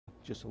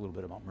just a little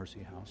bit about Mercy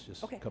House,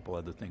 just Okay. a couple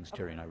other things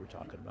Terry and I were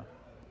talking about.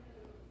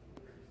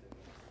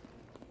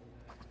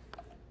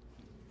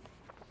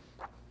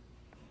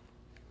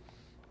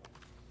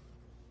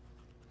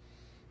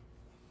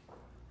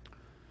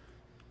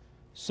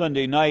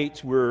 Sunday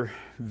nights we're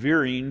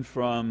veering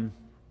from,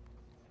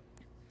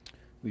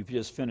 we've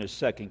just finished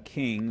 2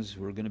 Kings.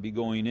 We're going to be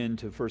going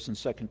into 1st and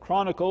 2nd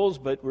Chronicles,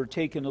 but we're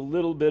taking a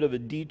little bit of a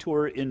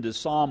detour into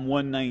Psalm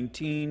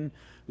 119.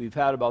 We've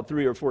had about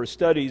 3 or 4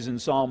 studies in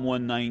Psalm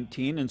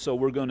 119, and so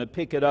we're going to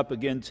pick it up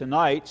again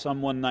tonight,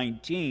 Psalm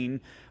 119,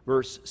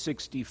 verse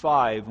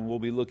 65, and we'll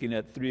be looking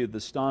at 3 of the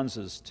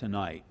stanzas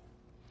tonight.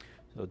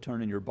 So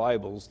turn in your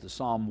Bibles to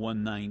Psalm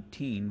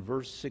 119,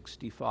 verse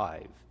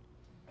 65.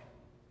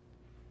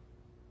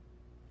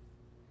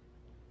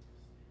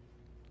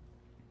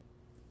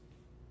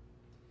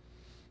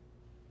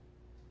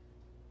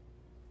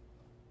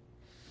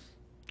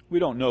 We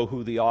don't know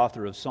who the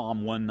author of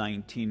Psalm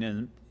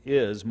 119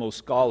 is. Most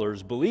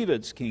scholars believe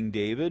it's King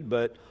David,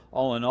 but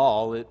all in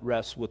all, it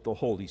rests with the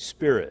Holy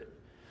Spirit.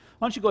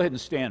 Why don't you go ahead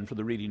and stand for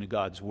the reading of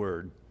God's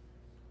Word?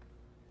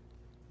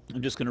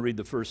 I'm just going to read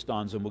the first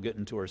stanza and we'll get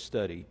into our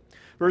study.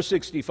 Verse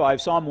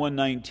 65, Psalm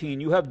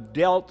 119, "You have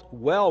dealt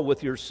well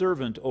with your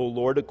servant, O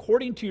Lord,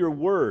 according to your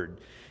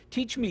word.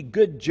 Teach me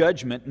good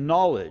judgment and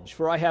knowledge,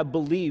 for I have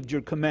believed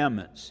your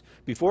commandments.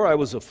 Before I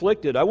was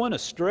afflicted, I went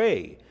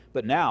astray,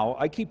 but now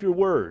I keep your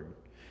word.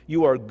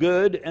 You are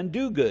good and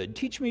do good.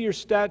 Teach me your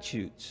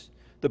statutes.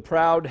 The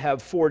proud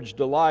have forged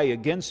a lie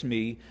against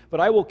me, but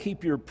I will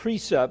keep your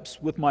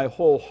precepts with my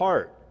whole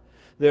heart.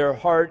 Their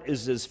heart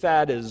is as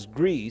fat as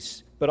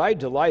grease, but I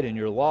delight in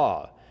your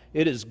law.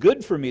 It is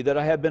good for me that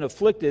I have been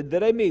afflicted,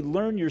 that I may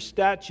learn your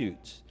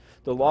statutes.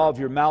 The law of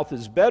your mouth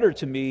is better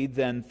to me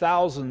than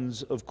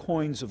thousands of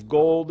coins of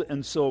gold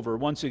and silver."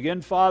 Once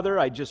again, Father,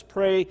 I just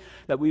pray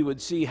that we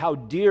would see how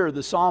dear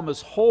the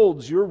psalmist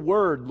holds your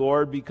word,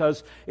 Lord,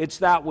 because it's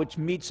that which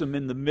meets him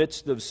in the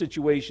midst of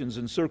situations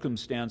and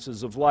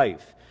circumstances of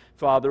life.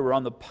 Father, we're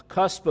on the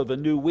cusp of a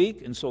new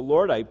week, and so,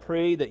 Lord, I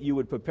pray that you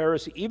would prepare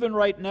us even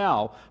right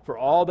now for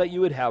all that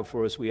you would have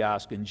for us, we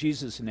ask in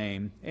Jesus'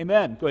 name.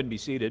 Amen. Go ahead and be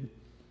seated.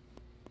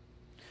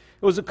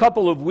 It was a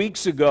couple of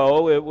weeks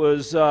ago. It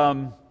was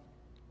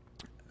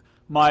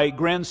my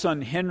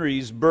grandson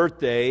Henry's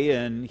birthday,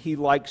 and he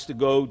likes to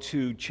go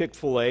to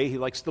Chick-fil-A. He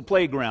likes the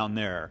playground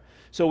there.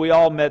 So we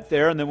all met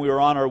there, and then we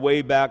were on our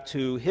way back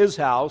to his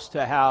house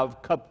to have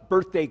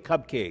birthday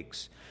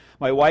cupcakes.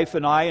 My wife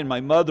and I and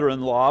my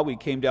mother-in-law, we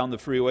came down the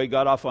freeway,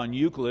 got off on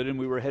Euclid, and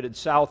we were headed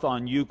south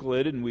on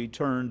Euclid, and we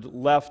turned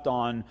left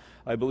on,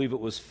 I believe it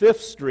was 5th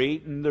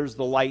Street, and there's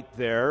the light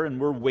there, and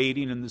we're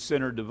waiting in the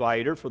center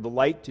divider for the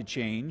light to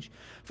change.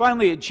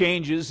 Finally it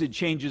changes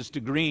to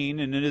green,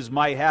 and it is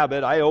my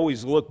habit, I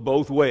always look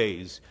both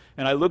ways.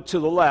 And I looked to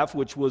the left,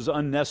 which was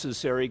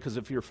unnecessary, because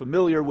if you're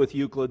familiar with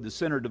Euclid, the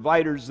center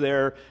divider's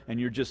there, and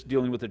you're just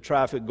dealing with the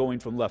traffic going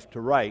from left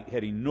to right,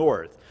 heading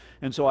north.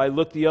 And so I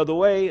looked the other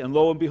way, and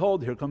lo and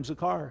behold, here comes a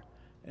car.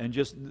 And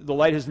just the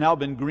light has now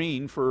been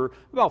green for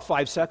about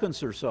 5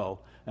 seconds or so.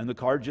 And the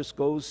car just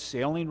goes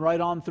sailing right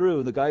on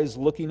through. The guy's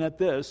looking at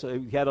this.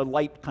 He had a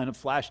light kind of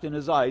flashed in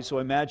his eyes, so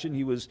I imagine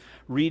he was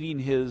reading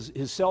his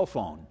cell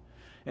phone.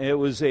 And it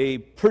was a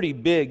pretty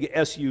big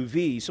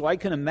SUV, so I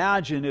can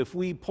imagine if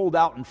we pulled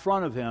out in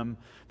front of him,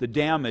 the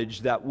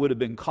damage that would have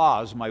been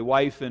caused. My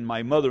wife and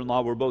my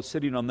mother-in-law were both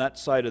sitting on that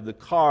side of the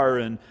car,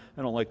 and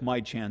I don't like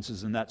my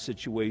chances in that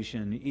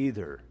situation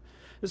either.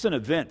 It's an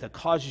event that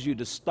causes you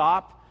to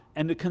stop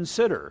and to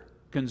consider.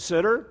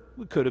 Consider,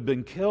 we could have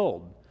been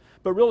killed.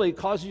 But really, it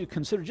causes you to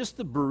consider just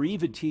the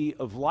brevity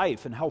of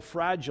life and how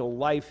fragile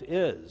life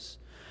is.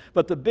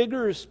 But the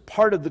bigger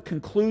part of the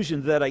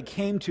conclusion that I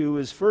came to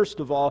is, first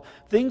of all,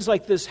 things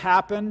like this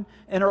happen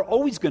and are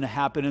always going to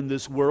happen in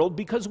this world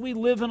because we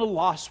live in a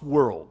lost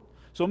world.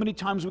 So many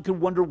times we can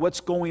wonder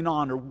what's going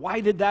on, or why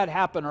did that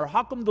happen, or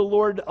how come the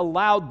Lord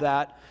allowed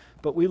that?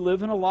 But we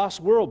live in a lost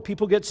world.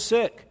 People get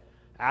sick.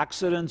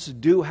 Accidents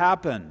do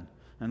happen,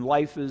 and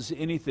life is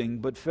anything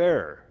but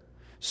fair.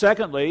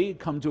 Secondly,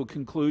 come to a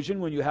conclusion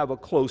when you have a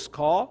close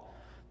call.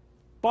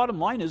 Bottom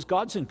line is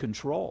God's in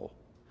control.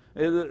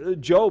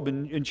 Job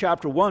in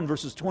chapter 1,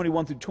 verses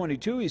 21 through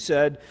 22, he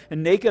said,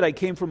 "And naked I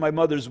came from my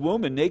mother's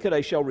womb, and naked I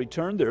shall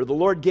return there. The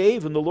Lord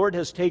gave, and the Lord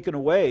has taken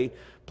away.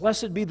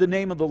 Blessed be the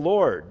name of the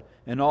Lord."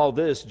 In all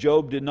this,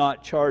 Job did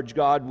not charge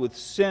God with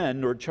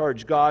sin or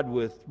charge God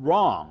with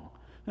wrong.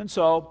 And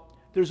so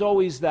there's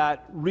always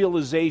that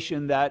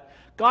realization that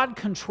God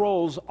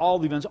controls all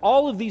the events.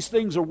 All of these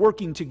things are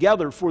working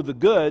together for the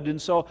good,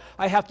 and so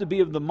I have to be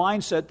of the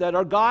mindset that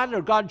our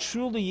God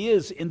truly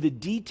is in the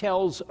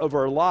details of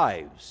our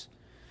lives.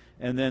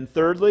 And then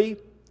thirdly,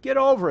 get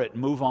over it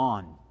and move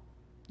on.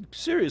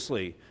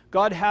 Seriously,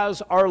 God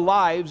has our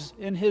lives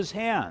in His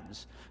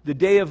hands. The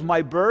day of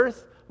my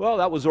birth, well,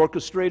 that was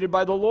orchestrated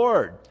by the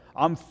Lord.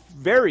 I'm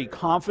very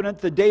confident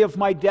the day of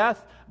my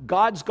death,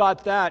 God's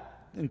got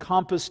that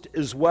encompassed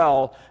as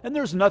well, and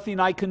there's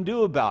nothing I can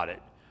do about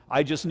it.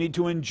 I just need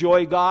to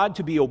enjoy God,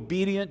 to be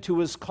obedient to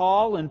His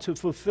call, and to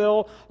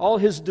fulfill all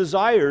His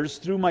desires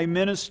through my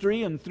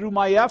ministry and through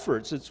my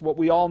efforts. It's what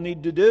we all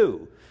need to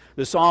do.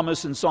 The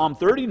psalmist in Psalm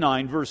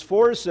 39, verse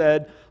 4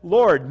 said,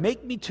 "Lord,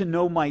 make me to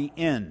know my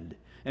end,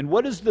 and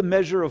what is the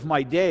measure of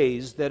my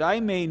days, that I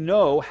may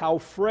know how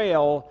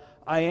frail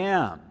I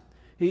am."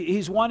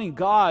 He's wanting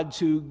God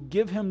to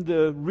give him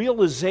the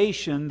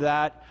realization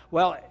that,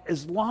 well,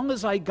 as long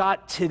as I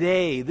got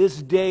today,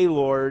 this day,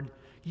 Lord,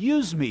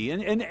 use me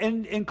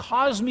and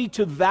cause me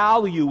to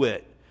value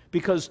it,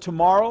 because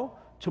tomorrow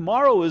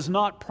is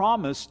not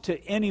promised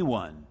to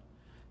anyone.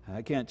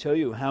 I can't tell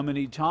you how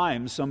many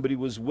times somebody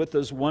was with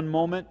us one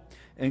moment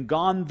and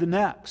gone the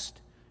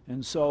next.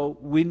 And so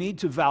we need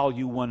to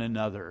value one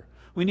another.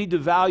 We need to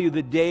value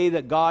the day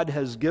that God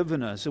has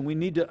given us, and we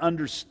need to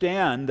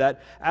understand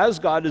that as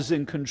God is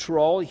in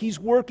control, He's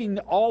working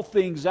all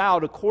things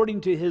out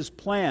according to His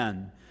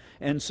plan.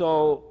 And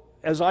so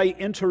as I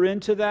enter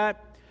into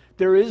that,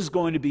 there is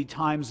going to be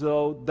times,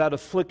 though, that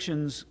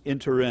afflictions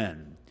enter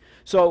in.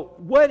 So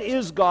what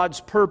is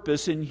God's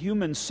purpose in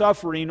human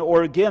suffering?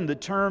 Or again, the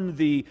term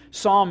the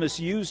psalmist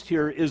used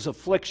here is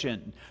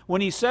affliction.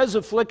 When he says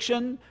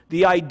affliction,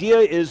 the idea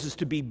is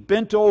to be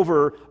bent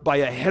over by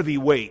a heavy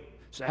weight.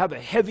 So have a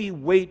heavy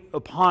weight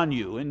upon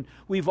you. And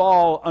we've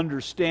all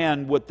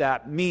understand what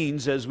that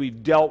means as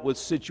we've dealt with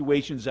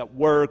situations at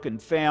work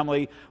and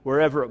family,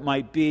 wherever it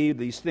might be.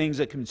 These things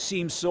that can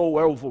seem so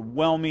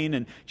overwhelming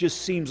and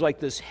just seems like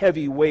this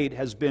heavy weight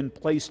has been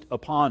placed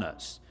upon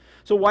us.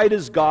 So why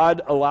does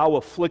God allow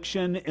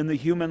affliction in the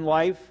human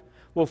life?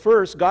 Well,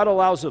 first, God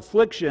allows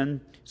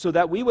affliction so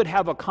that we would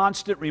have a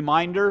constant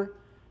reminder,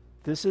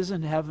 this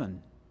isn't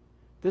heaven.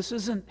 This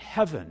isn't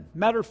heaven.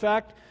 Matter of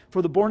fact,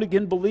 for the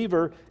born-again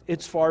believer,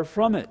 it's far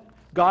from it.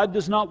 God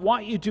does not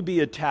want you to be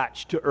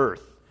attached to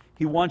earth.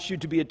 He wants you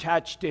to be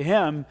attached to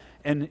Him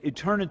and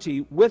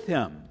eternity with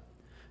Him.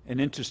 An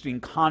interesting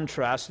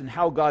contrast in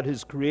how God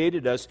has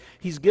created us.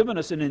 He's given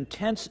us an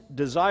intense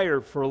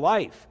desire for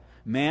life.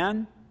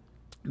 Man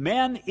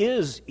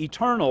is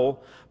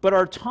eternal, but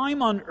our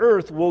time on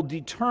earth will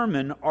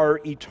determine our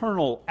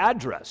eternal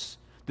address,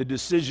 the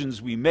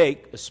decisions we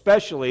make,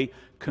 especially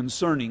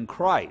concerning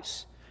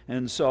Christ.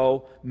 And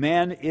so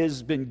man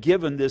has been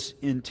given this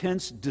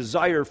intense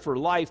desire for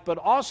life, but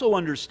also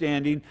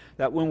understanding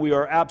that when we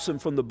are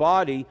absent from the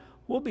body,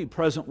 we'll be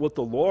present with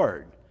the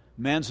Lord.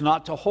 Man's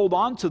not to hold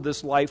on to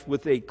this life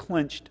with a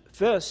clenched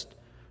fist.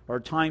 Our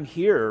time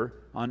here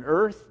on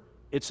earth,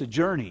 it's a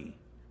journey.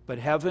 But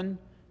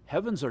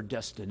heaven's our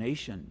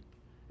destination.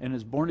 And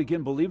as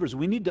born-again believers,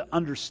 we need to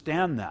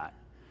understand that.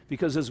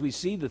 Because as we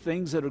see the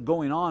things that are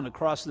going on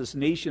across this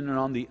nation and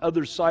on the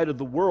other side of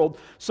the world,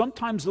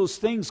 sometimes those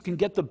things can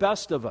get the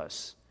best of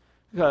us.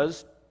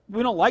 Because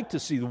we don't like to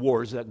see the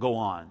wars that go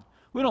on.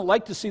 We don't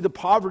like to see the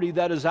poverty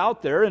that is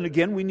out there. And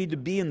again, we need to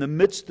be in the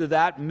midst of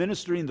that,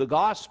 ministering the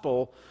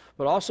gospel,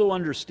 but also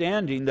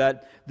understanding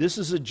that this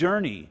is a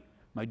journey.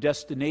 My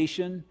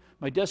destination,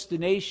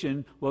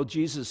 well,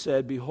 Jesus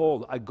said,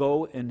 "Behold, I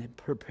go and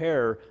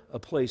prepare a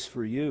place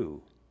for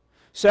you."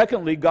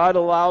 Secondly, God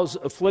allows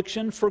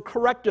affliction for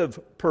corrective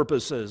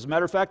purposes.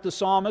 Matter of fact, the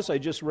psalmist, I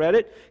just read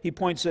it, he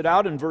points it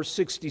out in verse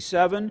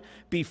 67,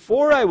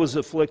 "Before I was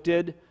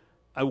afflicted,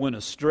 I went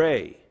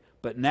astray,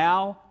 but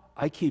now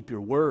I keep your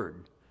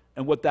word."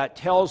 And what that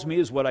tells me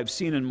is what I've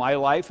seen in my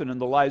life and in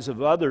the lives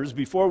of others.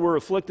 Before we're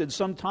afflicted,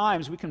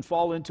 sometimes we can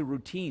fall into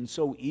routine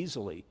so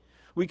easily.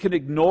 We can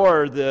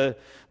ignore the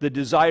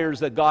desires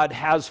that God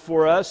has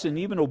for us and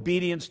even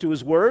obedience to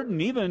His word, and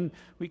even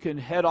we can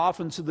head off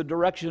into the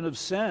direction of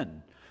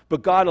sin.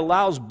 But God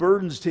allows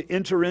burdens to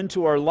enter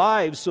into our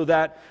lives so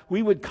that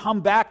we would come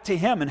back to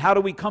Him. And how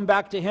do we come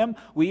back to Him?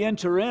 We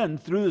enter in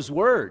through His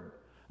word.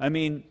 I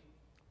mean,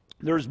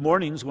 there's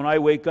mornings when I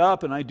wake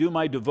up and I do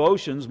my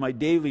devotions, my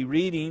daily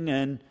reading,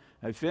 and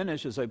I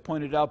finish, as I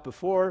pointed out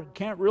before,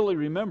 can't really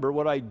remember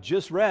what I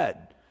just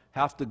read.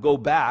 Have to go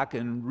back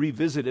and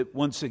revisit it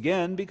once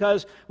again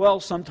because, well,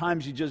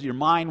 sometimes your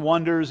mind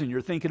wanders and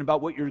you're thinking about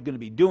what you're going to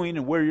be doing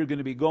and where you're going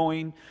to be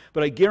going.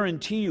 But I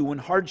guarantee you, when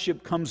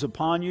hardship comes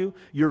upon you,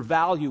 you're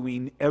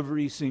valuing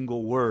every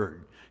single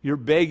word. You're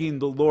begging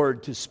the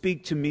Lord to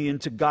speak to me and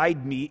to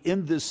guide me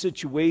in this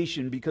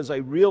situation because I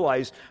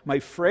realize my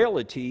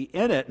frailty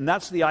in it. And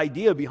that's the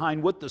idea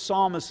behind what the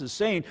psalmist is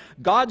saying.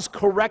 God's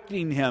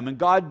correcting him, and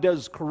God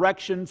does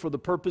correction for the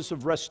purpose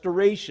of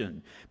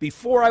restoration.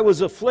 Before I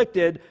was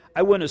afflicted,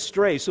 I went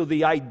astray. So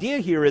the idea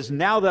here is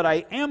now that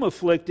I am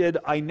afflicted,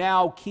 I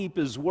now keep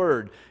His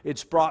word.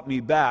 It's brought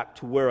me back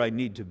to where I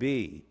need to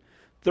be.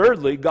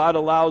 Thirdly, God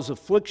allows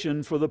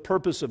affliction for the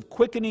purpose of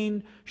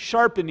quickening,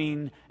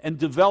 sharpening, and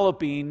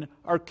developing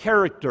our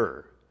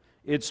character.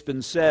 It's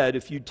been said,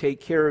 if you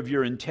take care of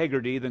your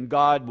integrity, then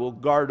God will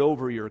guard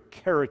over your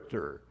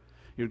character.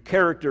 Your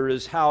character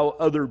is how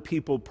other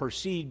people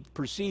perceive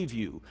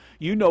you.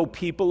 You know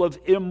people of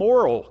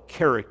immoral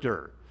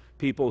character,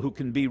 people who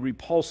can be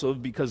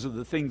repulsive because of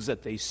the things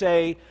that they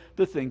say,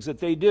 the things that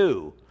they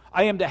do.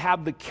 I am to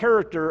have the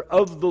character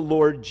of the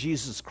Lord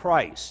Jesus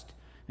Christ.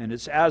 And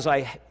it's as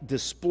I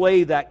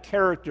display that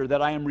character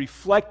that I am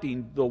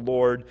reflecting the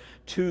Lord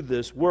to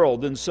this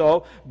world. And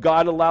so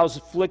God allows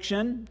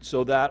affliction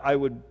so that I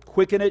would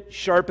quicken it,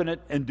 sharpen it,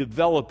 and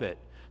develop it,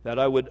 that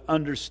I would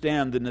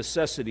understand the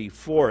necessity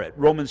for it.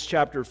 Romans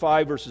chapter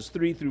 5, verses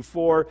 3 through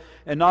 4.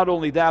 And not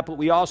only that, but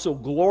we also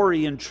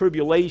glory in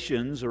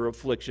tribulations or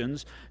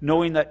afflictions,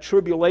 knowing that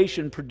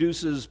tribulation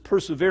produces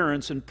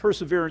perseverance, and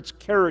perseverance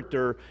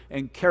character,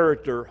 and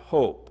character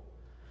hope.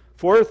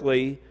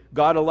 Fourthly,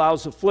 God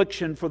allows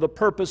affliction for the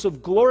purpose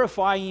of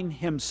glorifying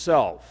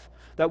Himself,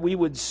 that we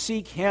would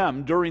seek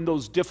Him during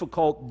those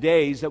difficult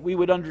days, that we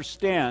would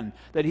understand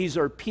that He's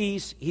our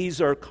peace, He's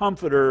our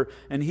comforter,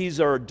 and He's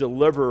our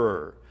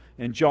deliverer.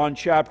 In John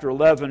chapter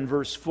 11,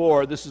 verse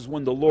 4, this is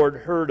when the Lord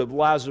heard of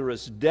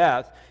Lazarus'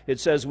 death. It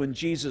says, when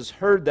Jesus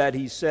heard that,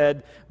 He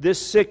said, "This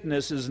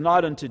sickness is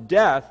not unto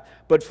death,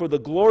 but for the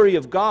glory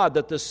of God,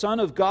 that the Son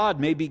of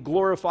God may be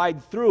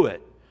glorified through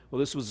it." Well,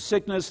 this was a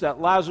sickness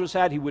that Lazarus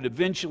had. He would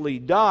eventually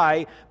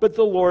die, but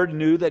the Lord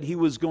knew that He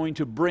was going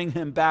to bring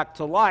him back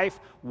to life.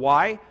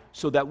 Why?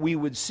 So that we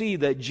would see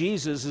that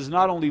Jesus is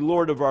not only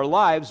Lord of our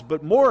lives,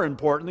 but more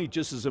importantly,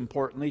 just as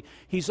importantly,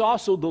 He's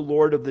also the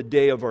Lord of the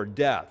day of our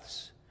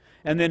deaths.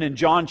 And then in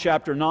John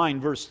chapter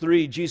 9, verse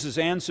 3, Jesus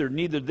answered,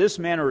 "Neither this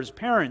man or his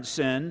parents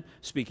sin,"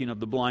 speaking of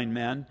the blind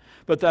man,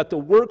 "but that the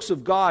works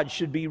of God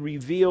should be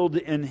revealed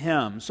in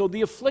him." So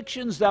the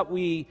afflictions that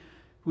we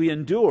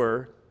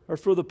endure are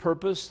for the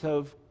purpose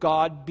of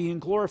God being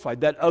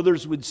glorified, that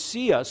others would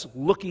see us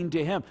looking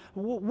to Him.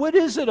 What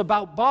is it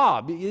about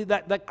Bob,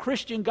 that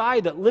Christian guy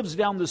that lives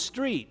down the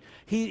street?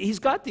 He's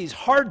got these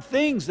hard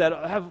things that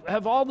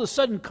have all of a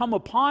sudden come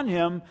upon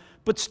him,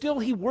 but still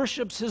he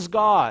worships his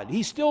God.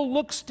 He still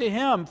looks to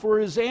Him for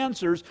his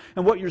answers.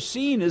 And what you're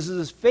seeing is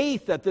this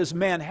faith that this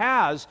man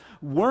has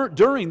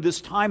during this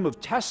time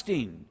of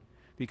testing.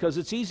 Because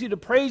it's easy to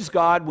praise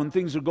God when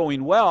things are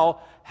going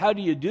well. How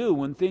do you do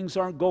when things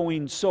aren't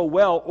going so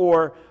well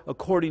or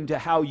according to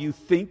how you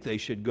think they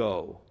should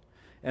go?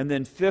 And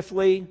then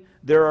fifthly,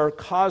 there are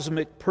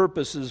cosmic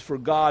purposes for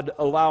God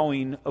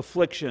allowing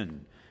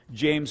affliction.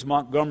 James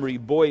Montgomery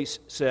Boyce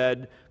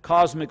said,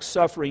 "Cosmic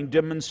suffering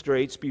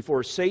demonstrates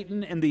before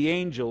Satan and the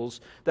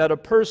angels that a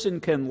person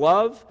can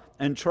love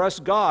and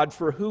trust God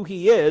for who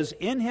He is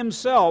in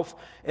himself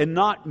and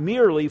not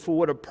merely for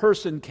what a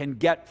person can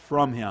get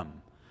from Him."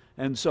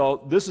 And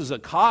so this is a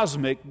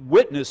cosmic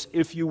witness,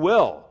 if you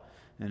will.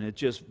 And it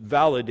just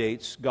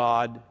validates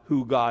God,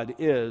 who God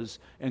is,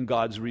 and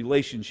God's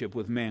relationship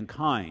with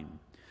mankind.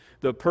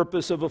 The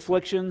purpose of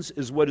afflictions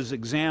is what is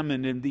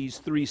examined in these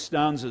three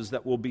stanzas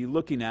that we'll be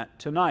looking at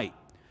tonight.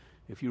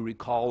 If you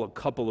recall, a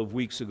couple of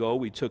weeks ago,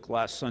 we took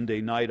last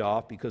Sunday night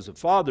off because of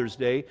Father's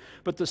Day,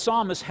 but the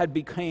psalmist had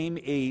become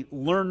a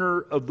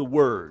learner of the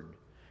Word.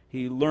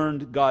 He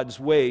learned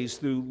God's ways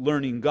through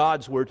learning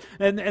God's Word.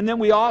 And then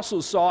we also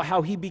saw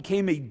how he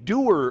became a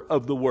doer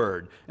of the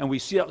Word. And we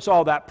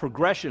saw that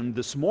progression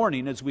this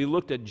morning as we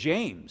looked at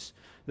James,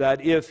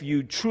 that if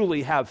you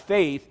truly have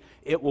faith,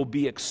 it will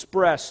be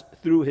expressed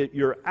through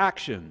your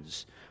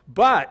actions.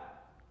 But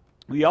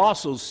we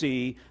also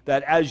see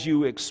that as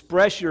you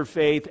express your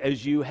faith,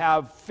 as you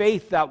have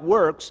faith that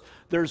works,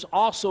 there's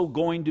also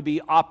going to be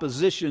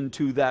opposition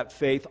to that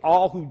faith.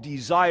 All who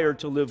desire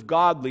to live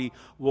godly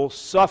will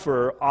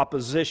suffer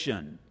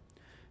opposition.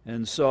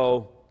 And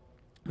so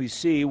we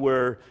see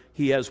where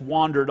he has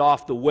wandered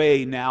off the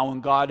way now,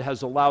 and God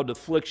has allowed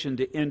affliction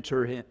to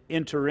enter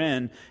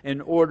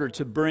in order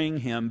to bring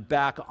him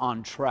back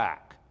on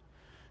track.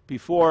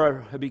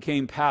 Before I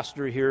became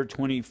pastor here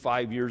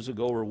 25 years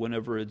ago, or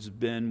whenever it's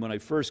been, when I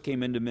first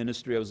came into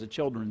ministry, I was a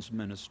children's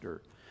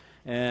minister.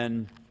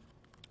 And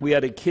we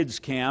had a kids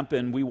camp,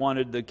 and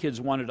the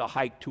kids wanted to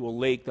hike to a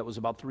lake that was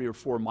about 3 or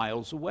 4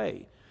 miles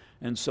away.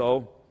 And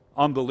so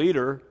I'm the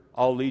leader,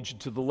 I'll lead you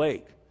to the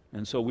lake.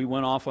 And so we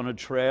went off on a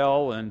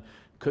trail and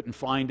couldn't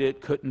find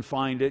it. It's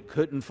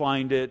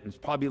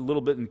probably a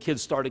little bit, and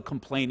kids started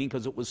complaining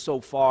because it was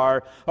so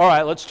far. All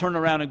right, let's turn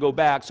around and go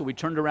back. So we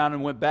turned around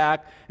and went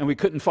back, and we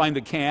couldn't find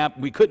the camp.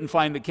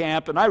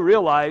 And I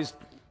realized,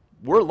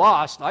 we're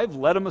lost. I've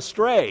led them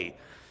astray.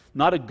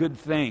 Not a good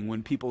thing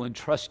when people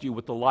entrust you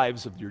with the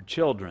lives of your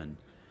children.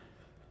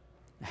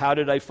 How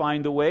did I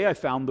find the way? I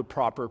found the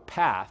proper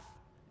path,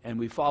 and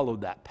we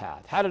followed that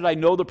path. How did I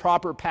know the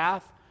proper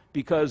path?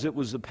 Because it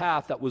was a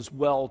path that was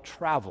well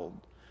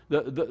traveled.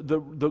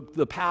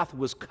 The path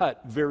was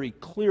cut very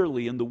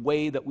clearly in the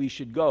way that we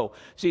should go.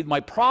 See,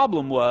 my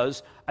problem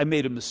was I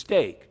made a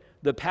mistake.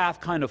 The path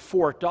kind of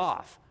forked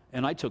off,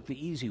 and I took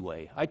the easy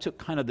way. I took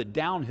kind of the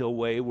downhill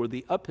way, where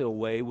the uphill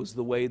way was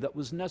the way that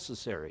was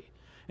necessary.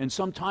 And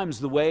sometimes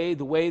the way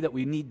that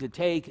we need to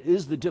take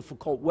is the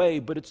difficult way,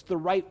 but it's the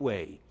right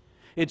way.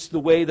 It's the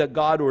way that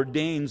God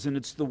ordains, and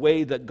it's the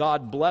way that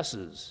God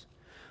blesses.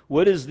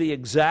 What is the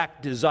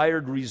exact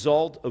desired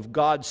result of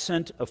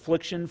God-sent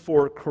affliction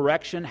for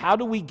correction? How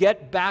do we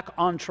get back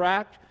on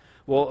track?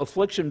 Well,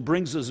 affliction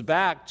brings us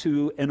back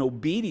to an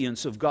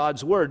obedience of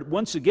God's word.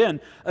 Once again,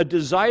 a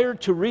desire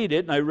to read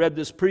it, and I read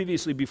this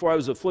previously, before I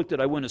was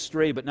afflicted I went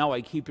astray, but now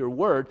I keep your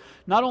word.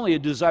 Not only a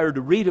desire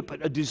to read it,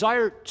 but a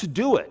desire to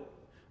do it.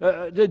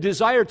 The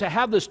desire to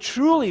have this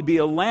truly be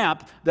a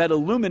lamp that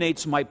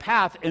illuminates my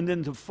path, and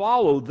then to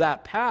follow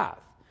that path.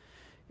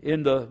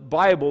 In the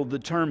Bible, the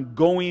term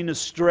going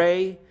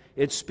astray,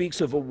 it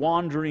speaks of a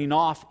wandering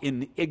off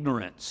in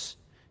ignorance.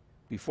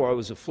 Before I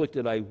was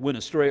afflicted, I went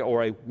astray,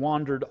 or I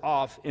wandered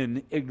off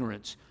in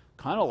ignorance.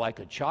 Kind of like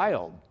a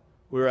child.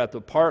 We were at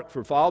the park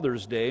for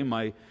Father's Day.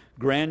 My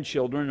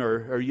grandchildren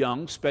are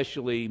young,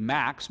 especially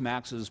Max.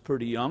 Max is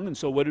pretty young, and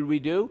so what did we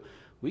do?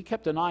 We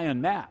kept an eye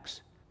on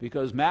Max,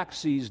 because Max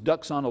sees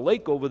ducks on a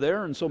lake over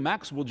there, and so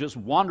Max will just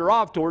wander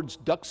off towards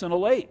ducks in a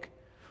lake.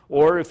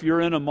 Or if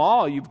you're in a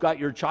mall, you've got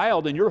your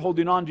child, and you're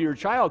holding on to your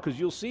child, because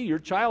you'll see, your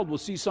child will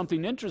see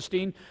something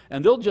interesting,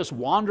 and they'll just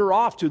wander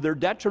off to their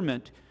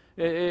detriment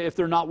if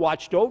they're not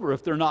watched over,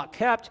 if they're not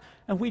kept.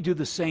 And we do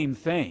the same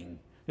thing.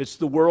 It's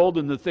the world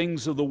and the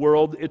things of the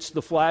world. It's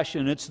the flesh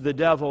and it's the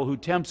devil who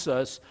tempts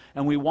us,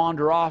 and we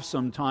wander off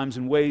sometimes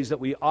in ways that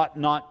we ought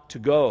not to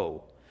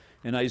go.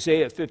 In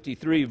Isaiah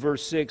 53,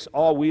 verse 6,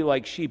 all we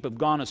like sheep have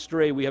gone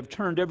astray. We have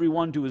turned every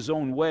one to his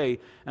own way,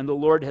 and the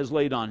Lord has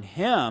laid on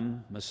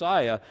him,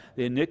 Messiah,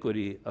 the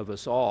iniquity of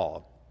us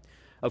all.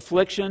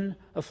 Affliction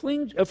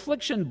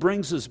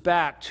brings us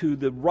back to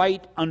the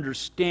right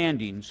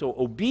understanding. So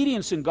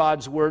obedience in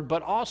God's word,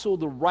 but also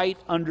the right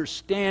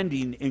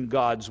understanding in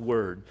God's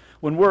word.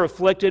 When we're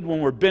afflicted, when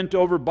we're bent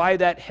over by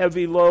that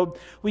heavy load,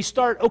 we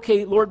start,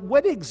 okay, Lord,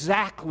 what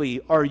exactly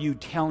are you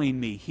telling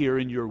me here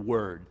in your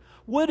word?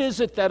 What is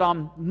it that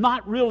I'm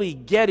not really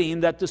getting,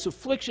 that this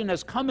affliction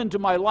has come into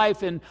my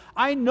life? And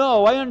I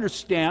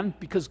understand,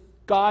 because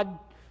God,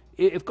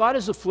 if God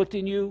is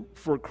afflicting you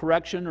for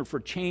correction or for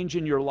change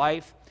in your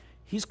life,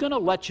 He's going to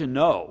let you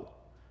know.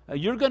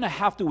 You're going to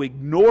have to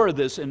ignore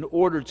this in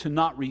order to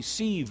not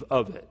receive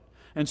of it.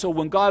 And so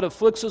when God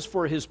afflicts us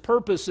for His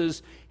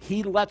purposes,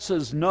 He lets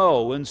us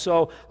know. And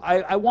so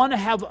I want to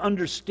have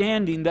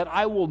understanding that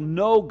I will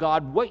know,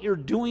 God, what you're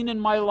doing in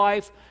my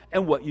life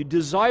and what you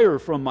desire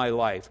from my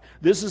life.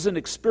 This is an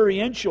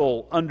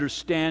experiential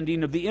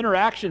understanding of the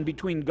interaction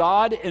between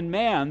God and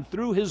man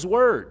through His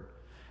Word.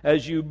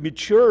 As you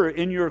mature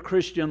in your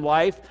Christian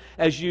life,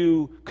 as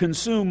you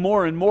consume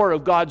more and more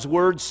of God's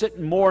Word, sit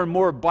in more and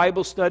more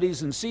Bible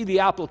studies and see the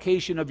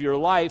application of your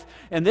life,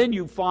 and then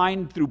you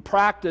find through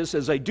practice,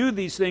 as I do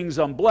these things,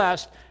 I'm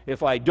blessed.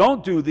 If I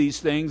don't do these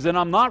things, then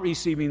I'm not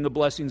receiving the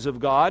blessings of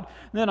God.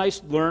 And then I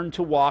learn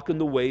to walk in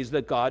the ways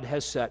that God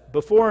has set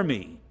before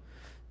me.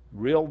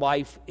 Real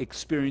life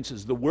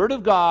experiences. The Word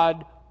of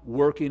God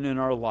working in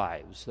our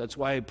lives. That's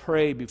why I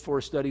pray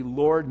before study,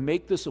 Lord,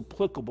 make this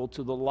applicable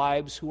to the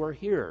lives who are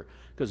here.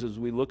 Because as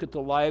we look at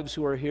the lives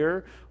who are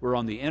here, we're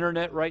on the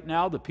internet right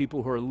now, the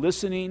people who are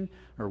listening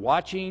or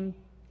watching,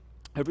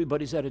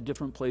 everybody's at a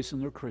different place in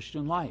their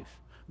Christian life.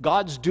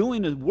 God's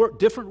doing a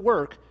different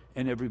work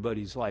in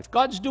everybody's life.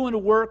 God's doing a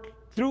work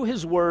through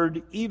His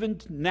Word even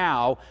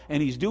now,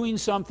 and He's doing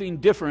something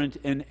different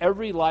in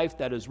every life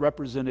that is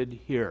represented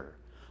here.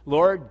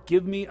 Lord,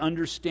 give me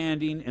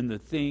understanding in the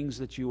things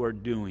that you are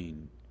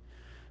doing.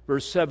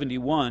 Verse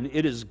 71,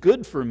 it is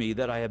good for me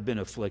that I have been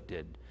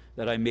afflicted,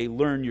 that I may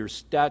learn your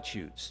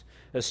statutes.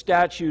 A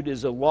statute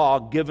is a law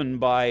given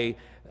by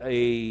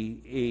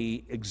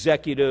a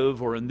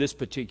executive, or in this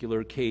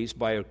particular case,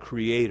 by a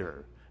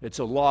creator. It's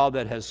a law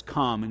that has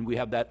come, and we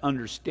have that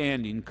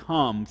understanding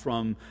come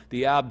from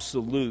the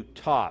absolute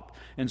top.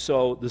 And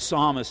so the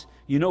psalmist,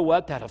 you know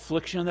what, that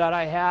affliction that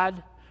I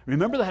had,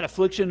 remember that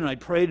affliction, and I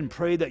prayed and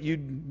prayed that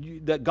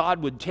that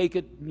God would take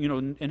it,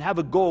 and have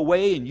it go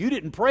away, and you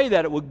didn't pray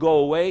that it would go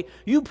away.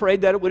 You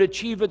prayed that it would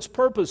achieve its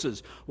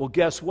purposes. Well,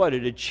 guess what?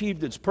 It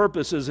achieved its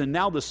purposes, and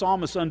now the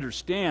psalmist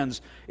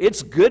understands,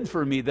 it's good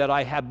for me that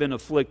I have been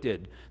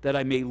afflicted, that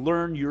I may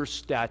learn your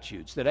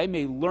statutes, that I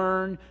may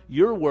learn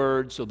your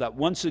word, so that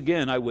once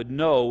again I would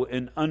know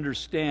and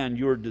understand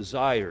your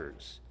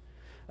desires.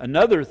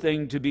 Another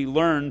thing to be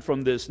learned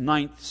from this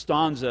 9th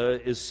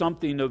stanza is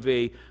something of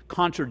a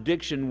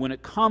contradiction when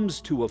it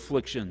comes to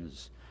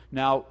afflictions.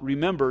 Now,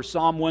 remember,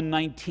 Psalm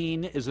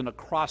 119 is an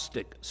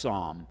acrostic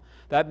psalm.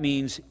 That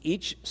means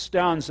each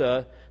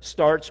stanza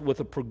starts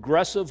with a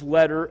progressive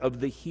letter of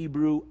the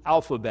Hebrew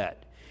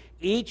alphabet.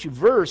 Each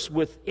verse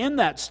within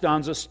that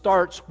stanza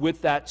starts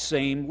with that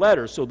same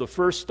letter. So the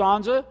first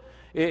stanza,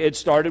 it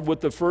started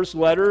with the first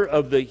letter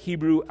of the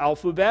Hebrew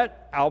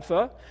alphabet,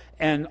 alpha,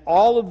 and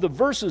all of the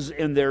verses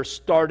in there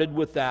started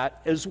with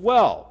that as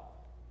well.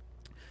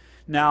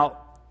 Now,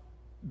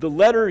 the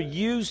letter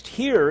used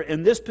here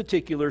in this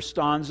particular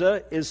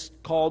stanza is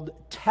called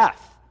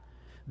Teth.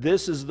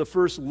 This is the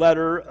first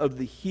letter of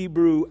the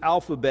Hebrew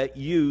alphabet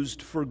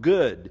used for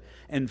good.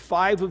 And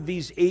 5 of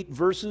these 8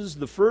 verses,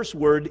 the first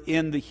word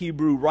in the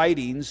Hebrew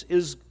writings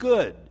is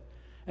good.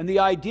 And the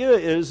idea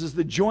is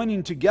the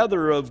joining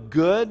together of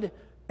good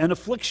and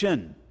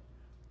affliction.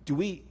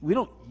 We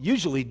don't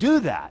usually do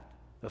that.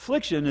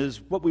 Affliction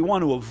is what we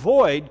want to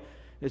avoid,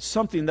 It's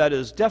something that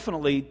is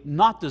definitely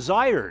not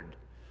desired.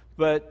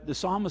 But the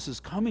psalmist is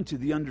coming to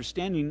the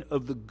understanding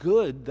of the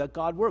good that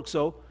God works.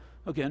 So,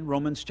 again,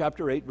 Romans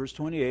chapter 8, verse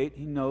 28,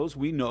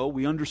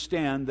 we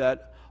understand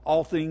that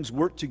all things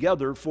work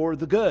together for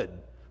the good.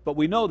 But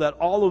we know that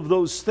all of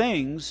those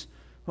things,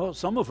 well,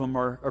 some of them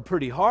are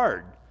pretty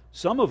hard.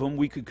 Some of them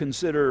we could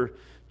consider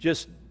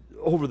just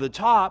over the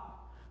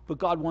top, but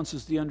God wants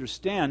us to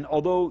understand,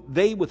 although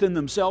they within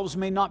themselves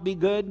may not be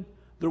good,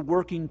 they're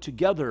working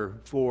together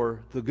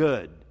for the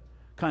good.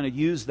 Kind of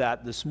used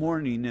that this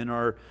morning in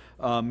our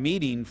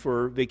meeting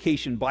for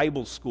Vacation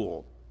Bible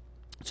School.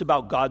 It's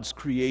about God's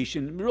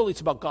creation. Really,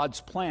 it's about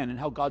God's plan and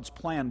how God's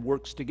plan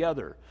works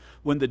together.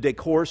 When the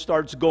decor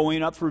starts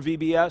going up for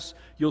VBS,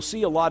 you'll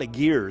see a lot of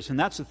gears. And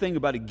that's the thing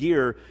about a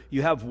gear.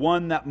 You have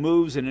one that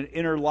moves and it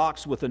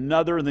interlocks with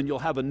another, and then you'll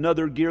have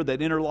another gear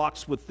that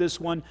interlocks with this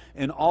one.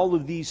 And all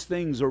of these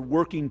things are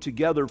working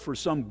together for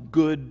some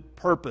good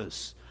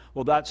purpose.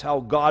 Well, that's how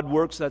God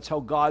works. That's how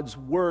God's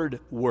Word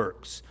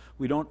works.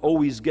 We don't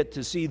always get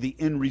to see the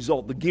end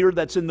result. The gear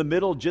that's in the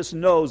middle just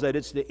knows that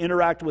it's to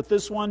interact with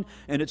this one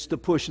and it's to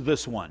push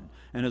this one.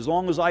 And as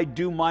long as I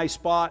do my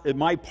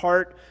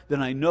part,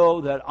 then I know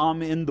that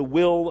I'm in the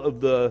will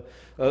of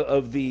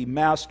the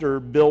master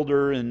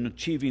builder in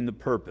achieving the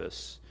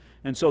purpose.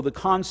 And so the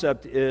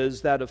concept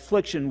is that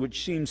affliction,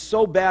 which seems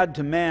so bad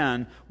to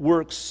man,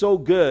 works so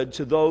good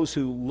to those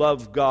who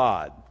love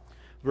God.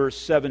 Verse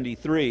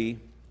 73,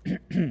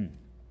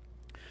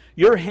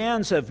 Your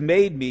hands have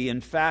made me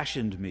and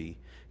fashioned me.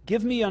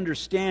 Give me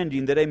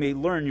understanding that I may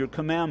learn your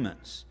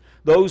commandments.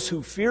 Those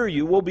who fear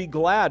you will be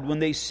glad when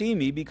they see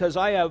me, because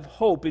I have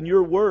hope in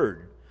your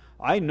word.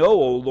 I know,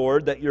 O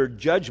Lord, that your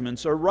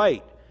judgments are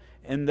right,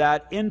 and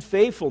that in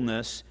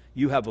faithfulness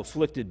you have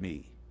afflicted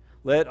me.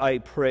 Let, I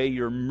pray,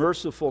 your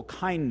merciful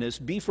kindness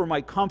be for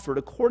my comfort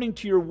according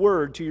to your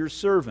word to your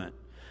servant.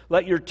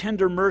 Let your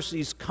tender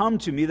mercies come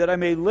to me that I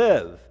may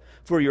live,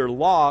 for your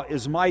law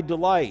is my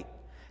delight.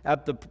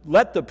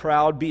 Let the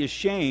proud be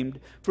ashamed,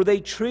 for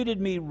they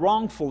treated me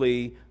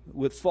wrongfully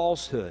with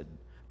falsehood.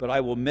 But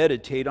I will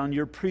meditate on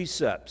your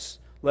precepts.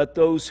 Let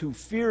those who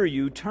fear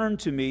you turn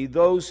to me,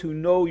 those who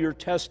know your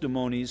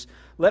testimonies.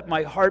 Let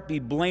my heart be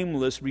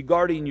blameless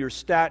regarding your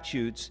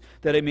statutes,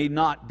 that I may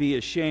not be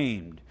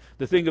ashamed.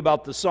 The thing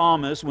about the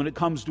psalmist, when it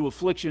comes to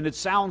affliction, it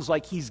sounds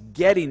like he's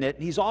getting it.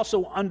 And he's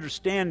also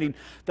understanding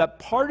that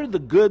part of the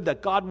good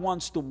that God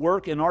wants to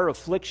work in our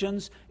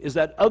afflictions is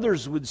that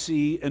others would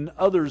see and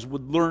others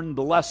would learn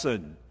the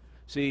lesson.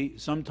 See,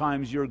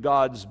 sometimes you're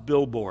God's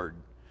billboard.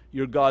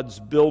 You're God's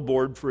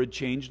billboard for a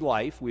changed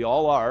life. We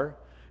all are.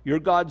 You're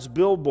God's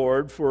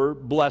billboard for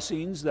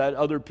blessings, that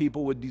other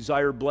people would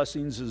desire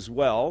blessings as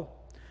well.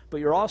 But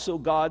you're also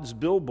God's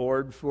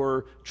billboard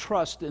for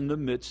trust in the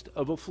midst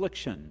of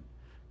affliction,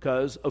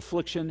 because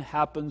affliction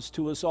happens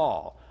to us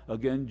all.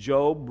 Again,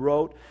 Job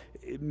wrote,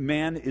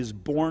 man is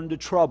born to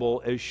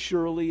trouble as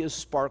surely as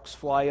sparks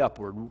fly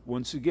upward.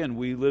 Once again,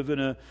 we live in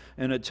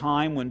a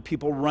time when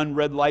people run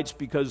red lights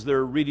because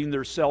they're reading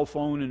their cell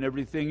phone and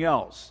everything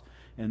else.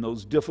 And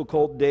those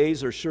difficult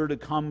days are sure to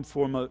come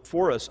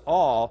for us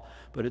all,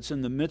 but it's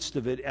in the midst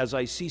of it, as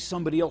I see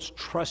somebody else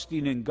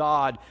trusting in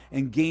God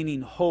and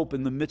gaining hope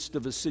in the midst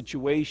of a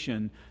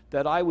situation,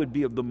 that I would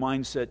be of the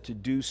mindset to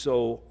do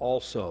so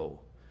also.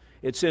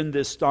 It's in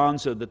this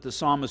stanza that the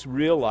psalmist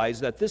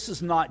realized that this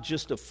is not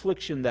just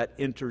affliction that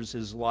enters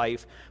his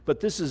life, but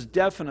this is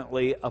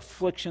definitely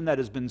affliction that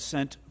has been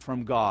sent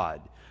from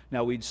God.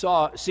 Now, we'd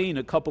seen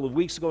a couple of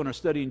weeks ago in our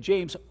study in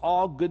James,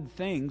 all good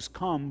things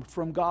come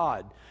from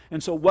God.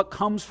 And so what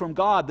comes from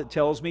God, that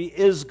tells me,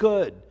 is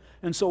good.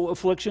 And so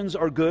afflictions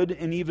are good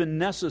and even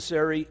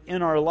necessary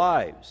in our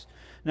lives.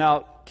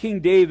 Now, King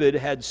David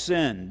had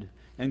sinned,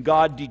 and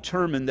God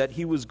determined that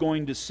he was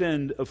going to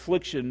send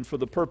affliction for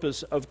the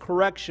purpose of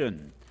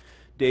correction.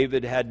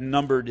 David had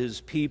numbered his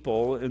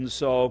people, and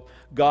so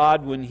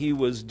God, when he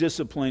was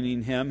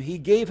disciplining him, he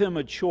gave him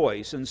a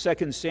choice. In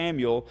 2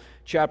 Samuel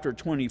chapter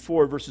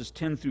 24, verses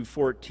 10 through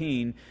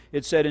 14,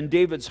 it said, And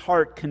David's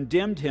heart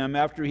condemned him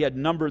after he had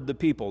numbered the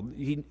people.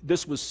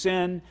 This was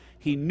sin.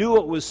 He knew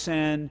it was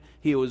sin.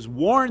 He was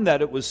warned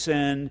that it was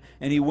sin,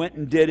 and he went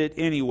and did it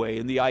anyway.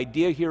 And the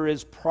idea here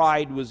is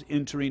pride was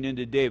entering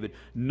into David,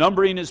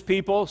 numbering his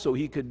people so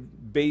he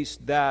could base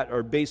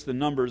the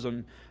numbers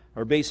on,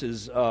 or base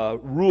his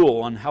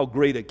rule on how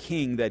great a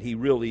king that he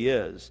really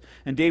is.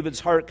 And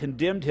David's heart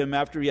condemned him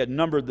after he had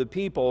numbered the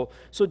people.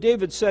 So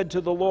David said to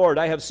the Lord,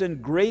 I have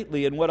sinned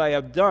greatly in what I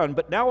have done,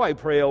 but now I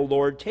pray, O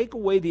Lord, take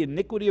away the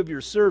iniquity of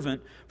your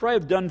servant, for I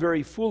have done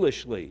very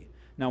foolishly.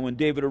 Now when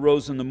David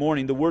arose in the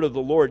morning, the word of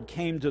the Lord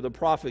came to the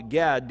prophet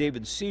Gad,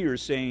 David's seer,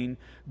 saying,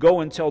 Go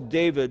and tell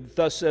David,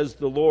 thus says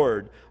the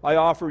Lord, I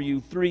offer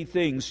you 3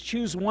 things.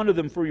 Choose one of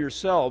them for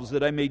yourselves,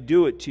 that I may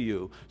do it to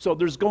you. So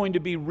there's going to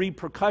be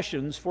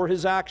repercussions for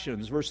his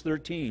actions. Verse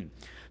 13.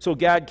 So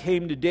Gad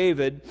came to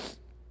David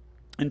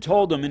and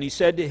told him, and he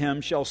said to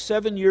him, Shall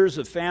 7 years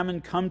of famine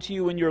come to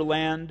you in your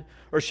land?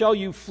 Or shall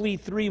you flee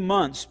 3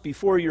 months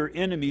before your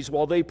enemies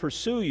while they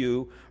pursue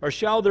you? Or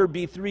shall there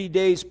be 3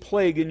 days'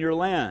 plague in your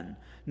land?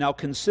 Now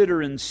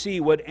consider and see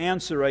what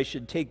answer I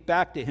should take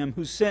back to him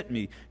who sent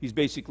me. He's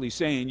basically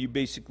saying, you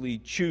basically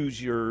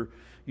choose your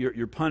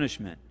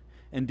punishment.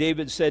 And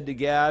David said to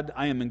Gad,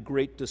 I am in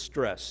great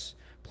distress.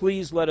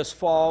 Please let us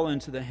fall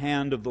into the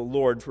hand of the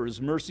Lord, for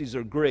his mercies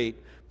are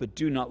great, but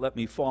do not let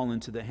me fall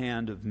into the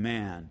hand of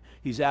man.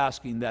 He's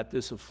asking that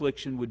this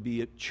affliction would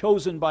be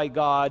chosen by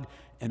God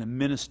and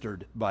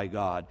administered by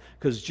God.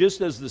 Because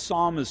just as the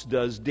psalmist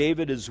does,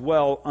 David as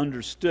well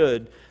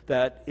understood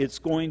that it's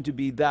going to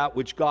be that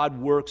which God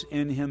works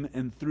in him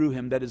and through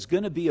him that is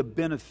going to be a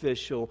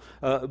beneficial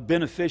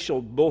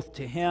both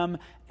to him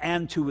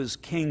and to his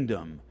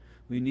kingdom.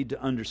 We need to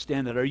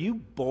understand that. Are you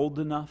bold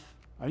enough?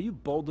 Are you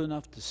bold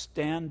enough to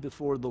stand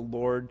before the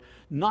Lord,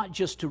 not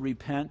just to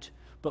repent,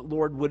 but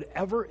Lord,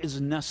 whatever is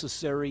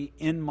necessary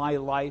in my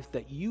life,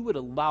 that you would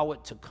allow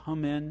it to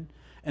come in,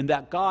 and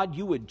that God,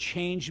 you would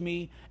change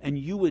me and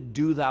you would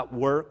do that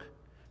work?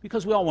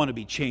 Because we all want to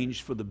be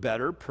changed for the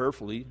better,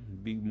 prayerfully,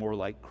 be more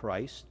like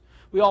Christ.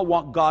 We all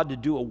want God to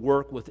do a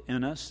work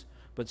within us,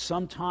 but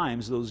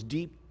sometimes those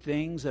deep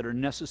things that are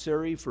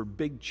necessary for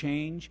big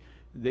change,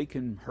 they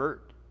can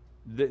hurt.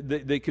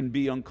 They can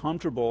be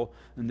uncomfortable,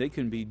 and they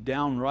can be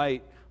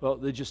downright, well,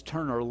 they just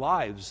turn our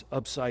lives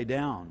upside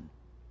down.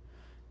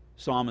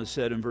 Psalmist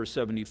said in verse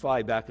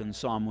 75, back in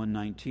Psalm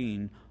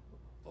 119,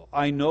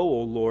 I know,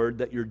 O Lord,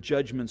 that your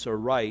judgments are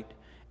right,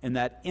 and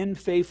that in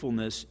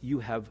faithfulness you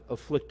have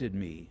afflicted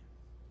me.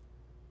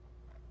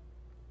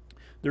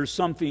 There's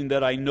something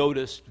that I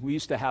noticed. We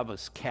used to have a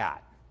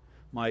cat.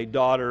 My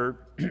daughter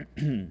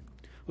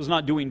was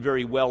not doing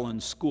very well in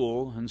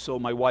school, and so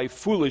my wife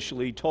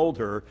foolishly told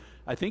her,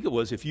 I think it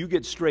was, if you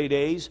get straight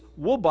A's,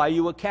 we'll buy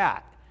you a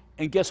cat.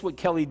 And guess what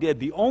Kelly did?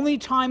 The only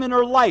time in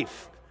her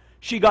life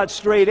she got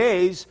straight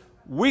A's,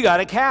 we got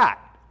a cat.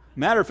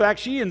 Matter of fact,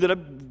 she ended up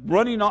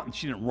running off.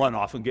 She didn't run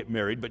off and get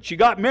married, but she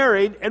got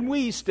married, and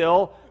we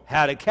still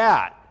had a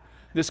cat.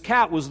 This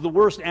cat was the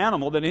worst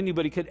animal that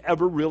anybody could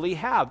ever really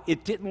have.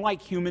 It didn't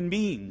like human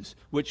beings,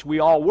 which we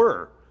all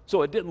were.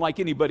 So it didn't like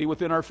anybody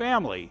within our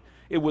family.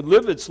 It would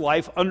live its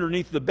life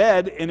underneath the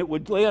bed, and it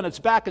would lay on its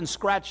back and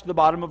scratch the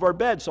bottom of our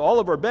bed. So all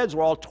of our beds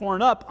were all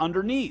torn up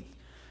underneath.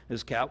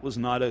 This cat was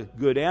not a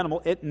good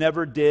animal. It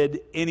never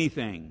did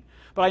anything.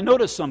 But I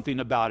noticed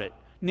something about it.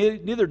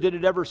 Neither did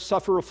it ever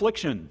suffer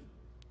affliction.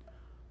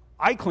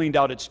 I cleaned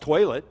out its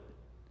toilet.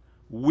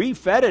 We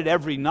fed it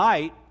every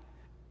night.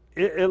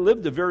 It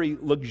lived a very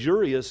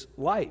luxurious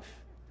life.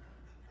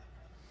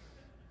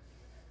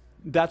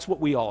 That's what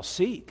we all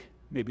seek.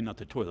 Maybe not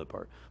the toilet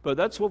part, but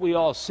that's what we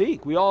all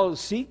seek. We all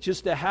seek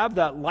just to have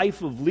that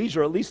life of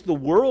leisure, at least the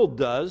world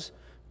does.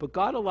 But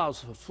God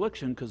allows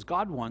affliction because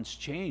God wants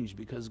change,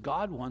 because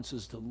God wants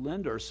us to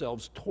lend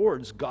ourselves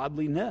towards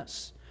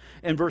godliness.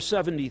 In verse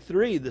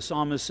 73, the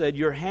psalmist said,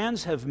 your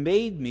hands have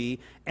made me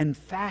and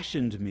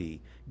fashioned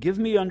me. Give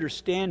me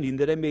understanding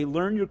that I may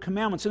learn your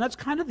commandments. And that's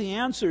kind of the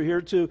answer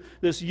here to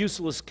this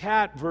useless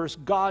cat versus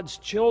God's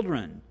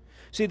children.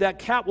 See, that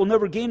cat will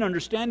never gain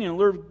understanding and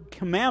learn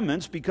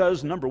commandments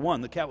because, number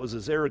one, the cat was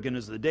as arrogant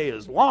as the day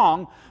is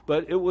long,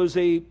 but it was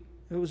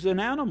an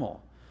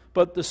animal.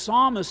 But the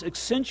psalmist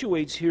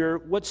accentuates here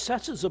what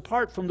sets us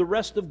apart from the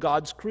rest of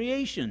God's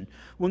creation.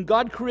 When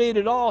God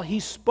created all, he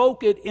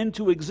spoke it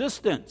into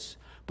existence.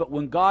 But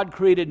when God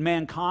created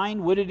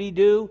mankind, what did he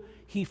do?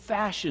 He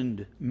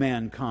fashioned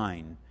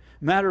mankind.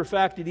 Matter of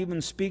fact, it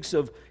even speaks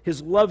of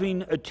his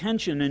loving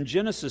attention in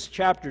Genesis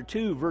chapter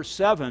 2, verse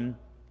 7.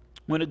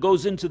 When it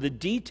goes into the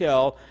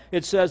detail,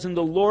 it says, and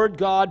the Lord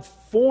God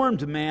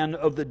formed man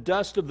of the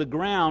dust of the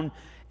ground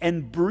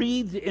and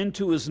breathed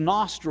into his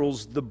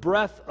nostrils the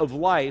breath of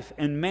life,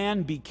 and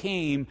man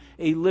became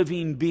a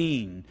living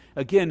being.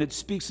 Again, it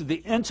speaks of the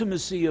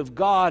intimacy of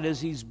God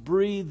as he's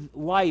breathed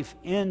life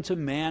into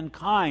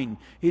mankind.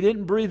 He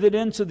didn't breathe it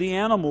into the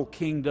animal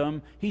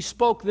kingdom. He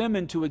spoke them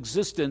into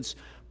existence,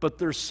 but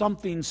there's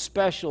something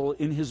special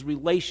in his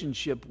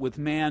relationship with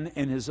man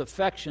and his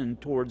affection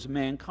towards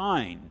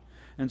mankind.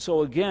 And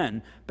so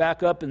again,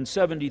 back up in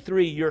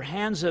 73, your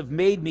hands have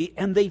made me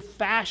and they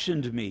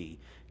fashioned me.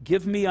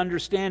 Give me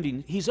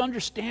understanding. He's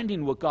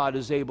understanding what God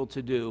is able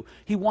to do.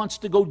 He wants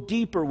to go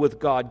deeper with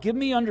God. Give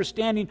me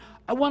understanding.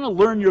 I want to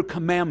learn your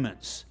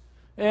commandments.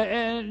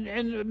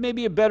 And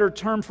maybe a better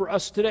term for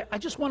us today, I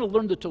just want to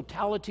learn the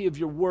totality of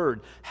your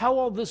word, how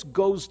all this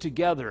goes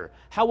together,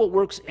 how it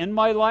works in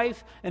my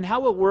life, and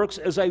how it works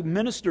as I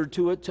minister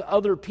to it to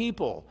other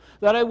people,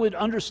 that I would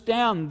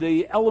understand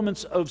the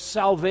elements of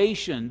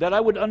salvation, that I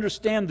would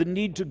understand the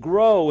need to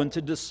grow into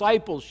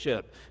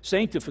discipleship,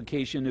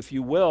 sanctification, if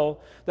you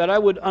will, that I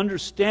would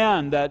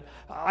understand that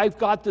I've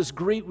got this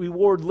great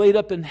reward laid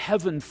up in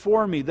heaven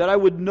for me, that I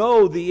would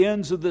know the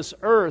ends of this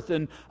earth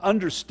and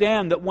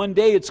understand that one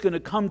day it's going to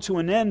come to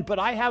an end, but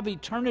I have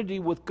eternity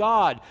with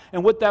God.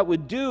 And what that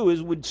would do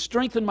is would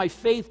strengthen my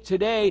faith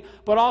today,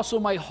 but also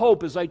my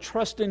hope as I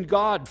trust in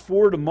God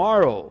for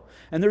tomorrow.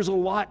 And there's a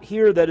lot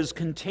here that is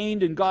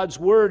contained in God's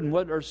Word, and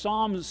what our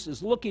psalmist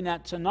is looking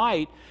at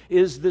tonight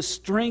is the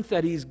strength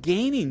that he's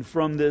gaining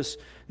from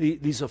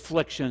these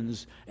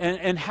afflictions,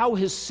 and how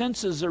his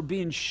senses are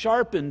being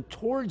sharpened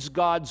towards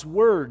God's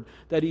Word,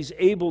 that he's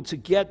able to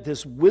get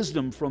this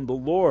wisdom from the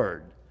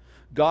Lord.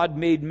 God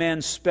made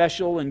man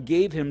special and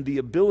gave him the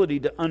ability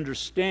to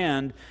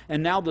understand,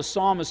 and now the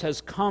psalmist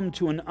has come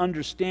to an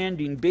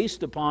understanding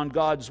based upon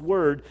God's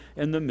Word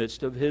in the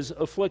midst of his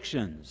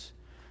afflictions.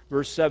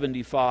 Verse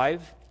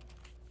 75,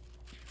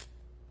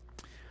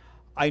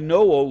 I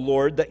know, O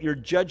Lord, that your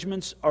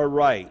judgments are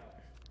right.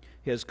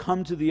 He has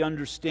come to the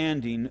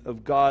understanding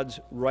of God's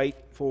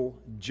rightful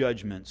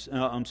judgments.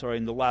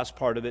 In the last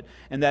part of it,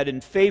 and that in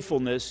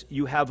faithfulness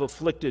you have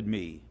afflicted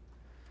me.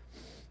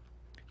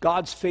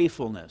 God's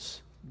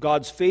faithfulness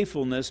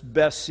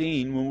best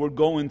seen when we're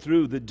going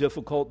through the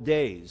difficult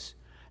days.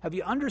 Have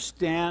you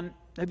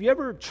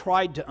ever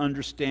tried to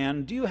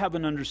understand, do you have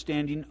an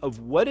understanding of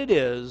what it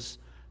is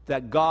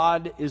that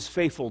God is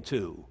faithful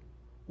to?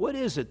 What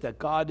is it that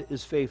God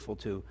is faithful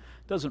to?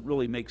 Doesn't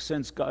really make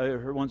sense. I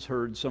once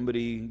heard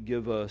somebody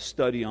give a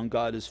study on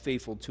God is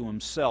faithful to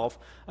himself.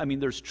 I mean,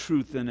 there's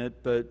truth in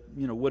it, but,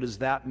 what does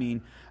that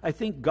mean? I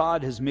think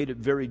God has made it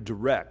very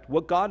direct.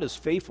 What God is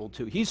faithful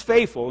to, he's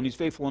faithful, and he's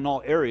faithful in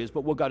all areas,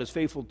 but what God is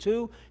faithful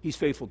to, he's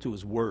faithful to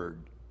his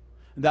Word.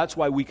 And that's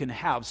why we can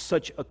have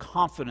such a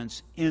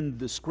confidence in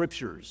the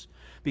Scriptures.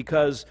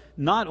 Because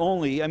not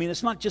only,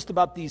 it's not just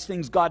about these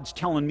things God's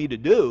telling me to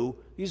do,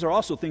 these are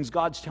also things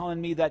God's telling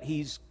me that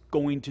he's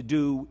going to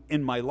do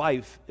in my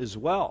life as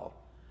well.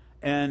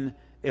 And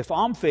if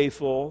I'm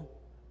faithful,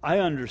 I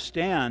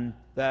understand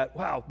that,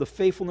 wow, the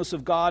faithfulness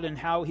of God and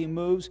how he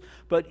moves.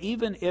 But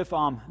even if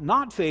I'm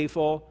not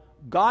faithful,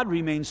 God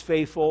remains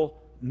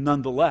faithful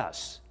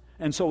nonetheless.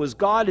 And so as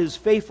God is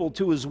faithful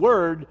to his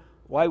Word,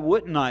 why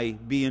wouldn't I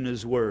be in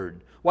his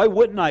Word? Why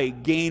wouldn't I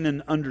gain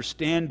an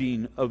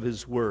understanding of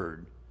his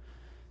Word?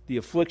 The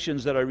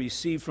afflictions that I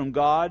receive from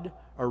God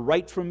are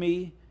right for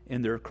me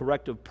in their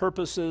corrective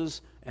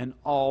purposes and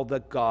all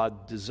that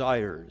God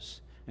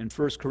desires. In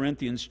 1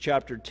 Corinthians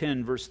chapter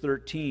 10, verse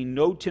 13,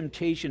 no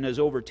temptation has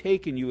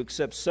overtaken you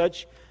except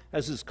such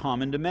as is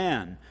common to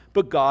man.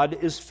 But God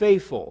is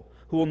faithful,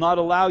 who will not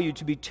allow you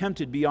to be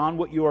tempted beyond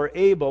what you are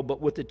able,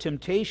 but with the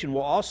temptation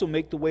will also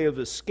make the way of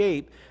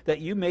escape, that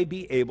you may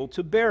be able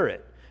to bear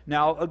it.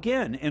 Now,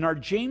 again, in our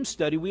James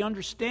study, we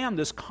understand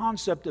this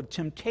concept of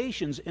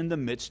temptations in the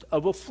midst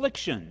of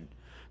affliction.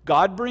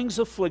 God brings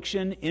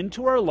affliction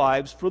into our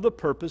lives for the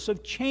purpose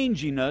of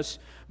changing us,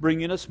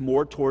 bringing us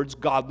more towards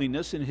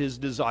godliness and his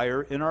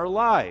desire in our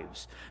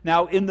lives.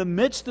 Now, in the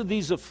midst of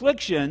these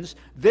afflictions,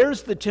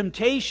 there's the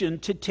temptation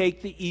to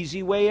take the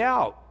easy way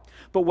out.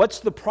 But what's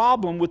the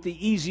problem with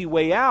the easy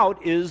way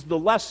out is the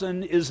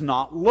lesson is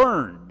not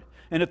learned.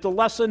 And if the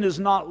lesson is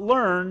not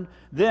learned,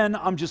 then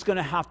I'm just going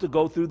to have to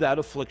go through that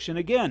affliction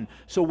again.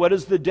 So what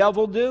does the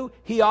devil do?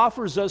 He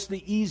offers us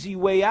the easy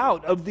way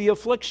out of the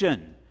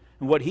affliction.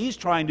 And what he's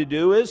trying to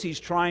do is he's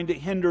trying to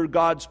hinder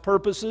God's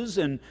purposes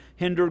and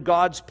hinder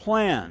God's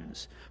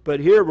plans. But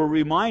here we're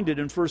reminded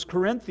in 1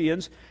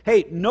 Corinthians,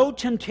 hey, no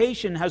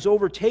temptation has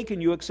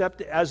overtaken you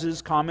except as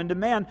is common to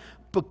man,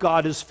 but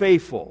God is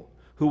faithful,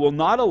 who will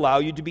not allow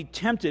you to be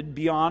tempted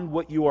beyond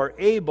what you are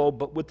able,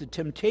 but with the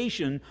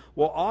temptation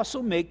will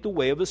also make the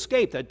way of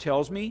escape. That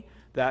tells me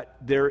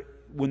that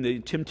when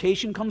the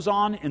temptation comes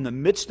on in the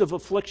midst of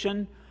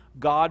affliction,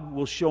 God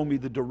will show me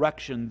the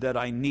direction that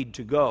I need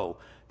to go.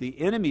 The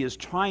enemy is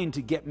trying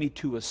to get me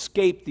to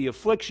escape the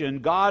affliction.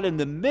 God, in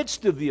the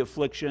midst of the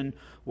affliction,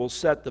 will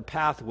set the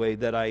pathway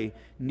that I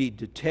need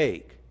to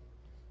take.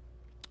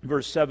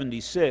 Verse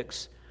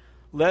 76,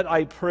 let,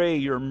 I pray,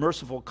 your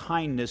merciful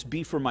kindness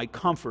be for my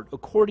comfort,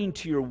 according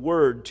to your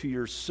word to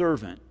your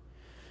servant.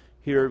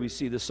 Here we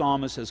see the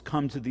psalmist has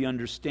come to the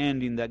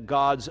understanding that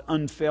God's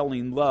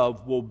unfailing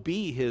love will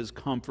be his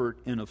comfort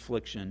in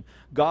affliction.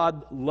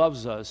 God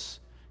loves us.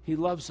 He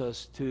loves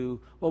us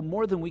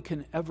more than we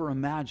can ever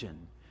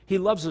imagine. He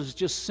loves us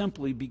just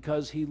simply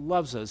because he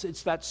loves us.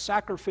 It's that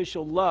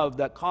sacrificial love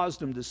that caused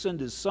him to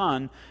send his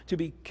Son to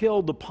be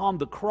killed upon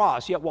the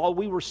cross. Yet while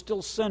we were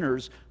still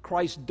sinners,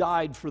 Christ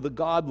died for the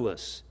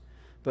godless.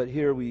 But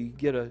here we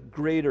get a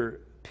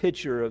greater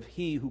picture of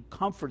he who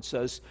comforts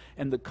us,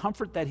 and the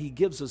comfort that he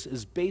gives us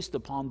is based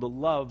upon the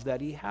love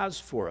that he has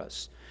for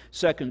us.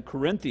 2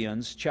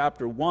 Corinthians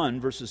chapter 1,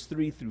 verses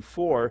 3 through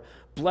 4,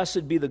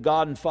 blessed be the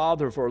God and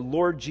Father of our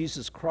Lord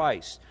Jesus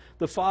Christ,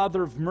 the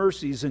Father of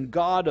mercies and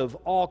God of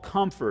all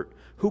comfort,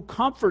 who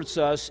comforts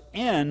us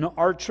in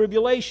our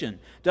tribulation.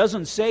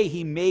 Doesn't say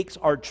he makes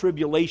our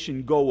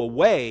tribulation go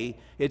away.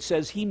 It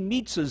says he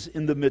meets us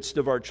in the midst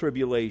of our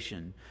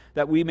tribulation,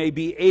 that we may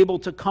be able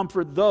to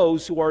comfort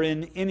those who are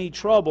in any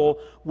trouble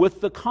with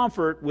the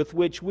comfort with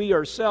which we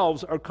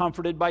ourselves are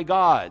comforted by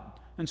God.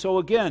 And so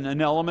again,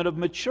 an element of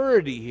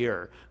maturity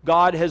here.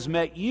 God has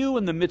met you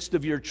in the midst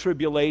of your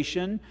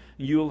tribulation.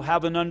 You'll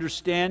have an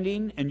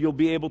understanding, and you'll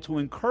be able to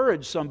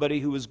encourage somebody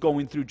who is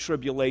going through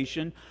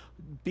tribulation,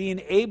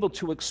 being able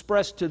to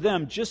express to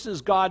them, just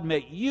as God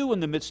met you in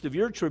the midst of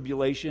your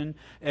tribulation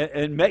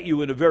and met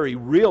you in a very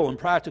real and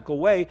practical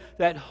way,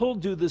 that He'll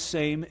do the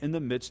same in the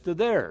midst of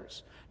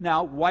theirs.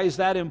 Now, why is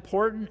that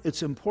important?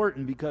 It's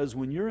important because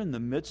when you're in the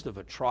midst of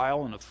a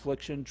trial, an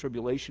affliction,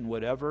 tribulation,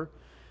 whatever,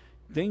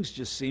 things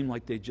just seem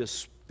like they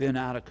just spin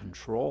out of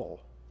control.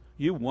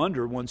 You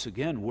wonder once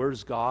again,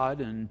 where's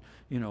God? And,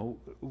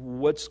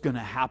 what's going to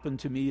happen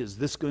to me? Is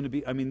this going to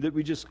be?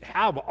 We just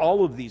have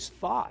all of these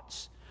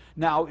thoughts.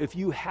 Now, if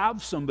you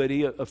have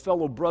somebody, a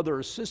fellow brother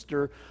or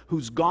sister,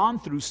 who's gone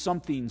through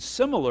something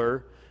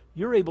similar,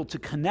 you're able to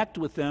connect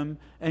with them,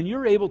 and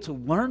you're able to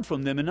learn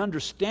from them and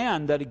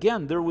understand that,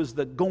 again, there was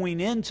the going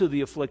into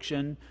the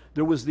affliction,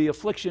 there was the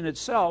affliction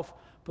itself,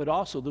 but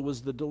also there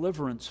was the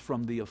deliverance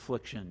from the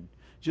affliction.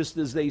 Just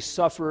as they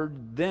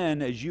suffered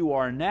then as you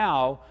are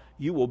now,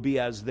 you will be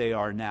as they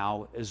are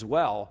now as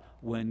well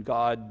when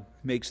God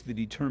makes the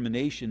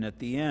determination at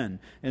the end.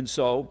 And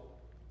so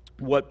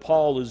what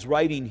Paul is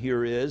writing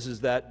here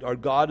is that our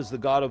God is the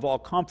God of all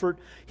comfort.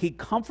 He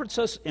comforts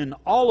us in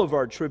all of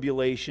our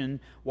tribulation.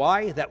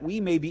 Why? That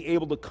we may be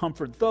able to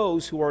comfort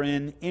those who are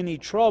in any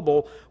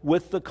trouble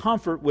with the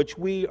comfort which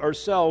we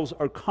ourselves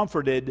are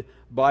comforted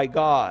by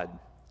God.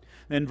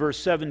 Then verse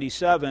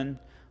 77,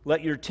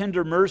 let your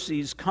tender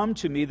mercies come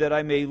to me that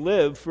I may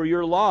live, for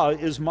your law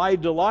is my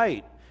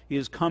delight. He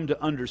has come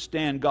to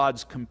understand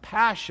God's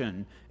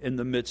compassion in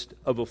the midst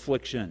of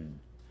affliction.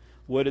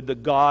 What did the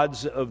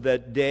gods of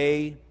that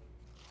day,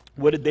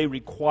 what did they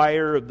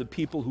require of the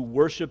people who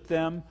worshiped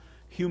them?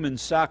 Human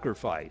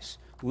sacrifice.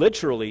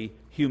 Literally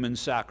human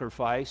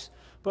sacrifice,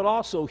 but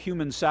also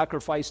human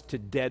sacrifice to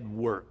dead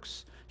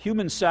works.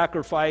 Human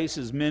sacrifice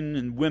as men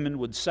and women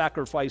would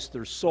sacrifice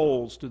their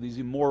souls to these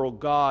immoral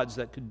gods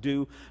that could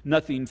do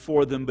nothing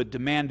for them but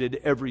demanded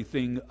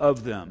everything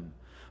of them.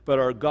 But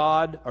our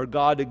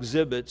God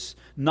exhibits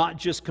not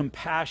just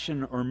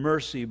compassion or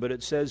mercy, but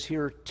it says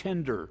here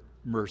tender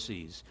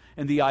mercies.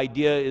 And the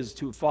idea is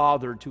to a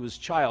father to his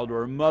child,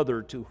 or a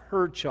mother to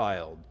her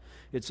child.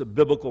 It's a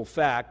biblical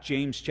fact,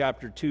 James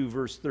chapter 2,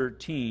 verse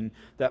 13,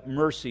 that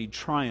mercy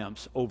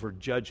triumphs over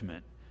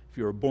judgment. If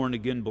you're a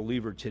born-again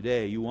believer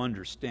today, you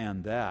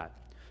understand that.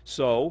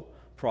 So,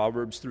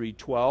 Proverbs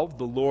 3:12,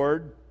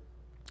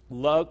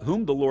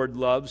 whom the Lord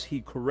loves,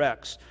 He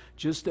corrects,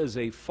 just as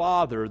a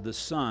father the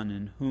son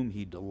in whom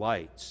He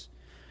delights.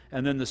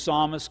 And then the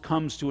psalmist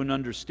comes to an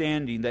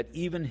understanding that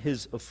even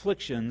his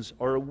afflictions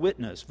are a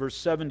witness. Verse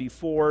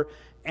 74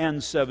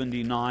 and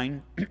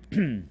 79.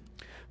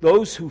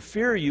 Those who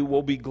fear you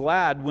will be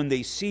glad when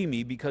they see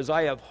me, because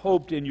I have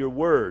hoped in your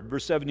word.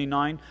 Verse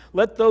 79.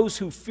 Let those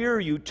who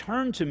fear you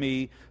turn to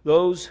me,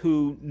 those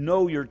who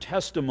know your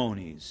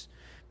testimonies.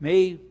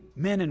 May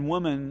men and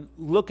women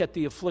look at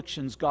the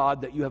afflictions,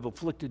 God, that you have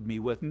afflicted me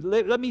with.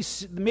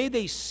 May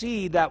they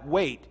see that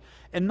weight,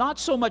 and not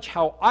so much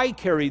how I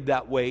carried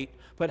that weight,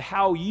 but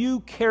how you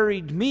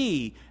carried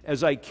me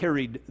as I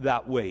carried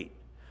that weight.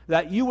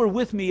 That you were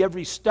with me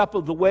every step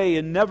of the way,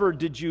 and never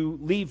did you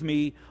leave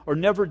me, or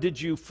never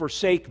did you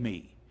forsake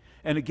me.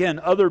 And again,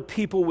 other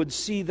people would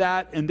see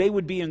that, and they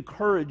would be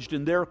encouraged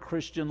in their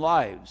Christian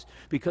lives.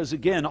 Because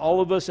again,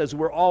 all of us, as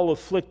we're all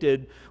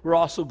afflicted, we're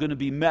also going to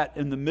be met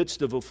in the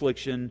midst of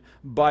affliction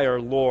by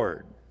our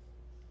Lord.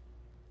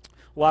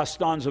 Last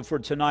stanza for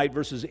tonight,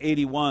 verses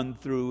 81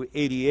 through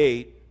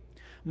 88.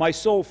 My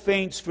soul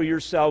faints for your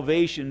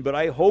salvation, but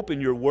I hope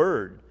in your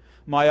word.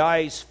 My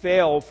eyes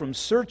fail from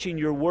searching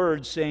your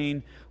word,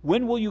 saying,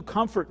 when will you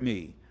comfort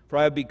me? For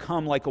I have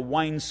become like a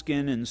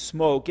wineskin in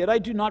smoke, yet I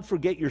do not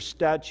forget your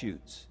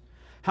statutes.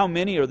 How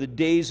many are the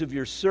days of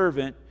your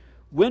servant?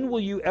 When will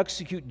you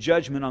execute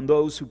judgment on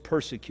those who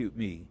persecute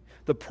me?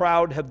 The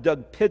proud have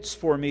dug pits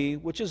for me,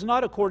 which is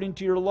not according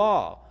to your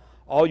law.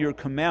 All your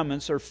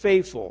commandments are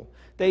faithful.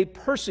 They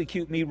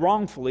persecute me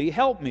wrongfully.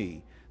 Help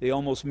me. They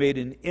almost made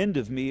an end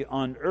of me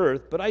on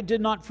earth, but I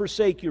did not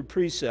forsake your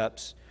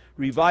precepts.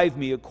 Revive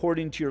me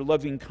according to your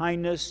loving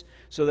kindness,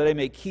 so that I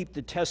may keep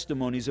the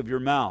testimonies of your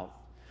mouth.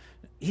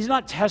 He's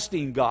not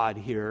testing God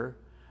here.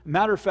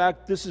 Matter of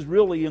fact, this is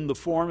really in the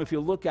form, if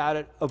you look at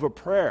it, of a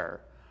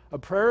prayer. A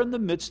prayer in the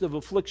midst of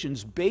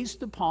afflictions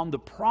based upon the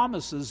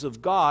promises of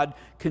God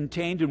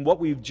contained in what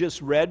we've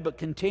just read, but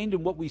contained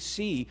in what we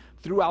see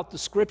throughout the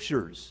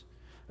Scriptures.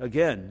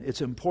 Again,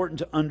 it's important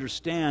to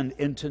understand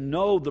and to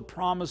know the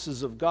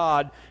promises of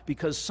God,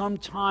 because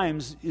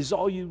sometimes is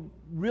all you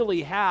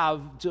really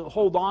have to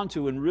hold on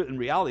to. In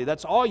reality,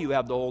 that's all you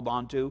have to hold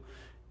on to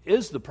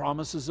is the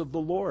promises of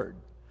the Lord.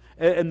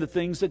 And the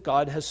things that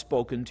God has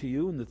spoken to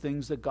you and the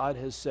things that God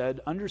has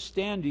said,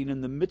 understanding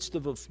in the midst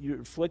of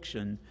your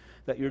affliction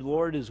that your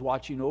Lord is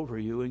watching over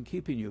you and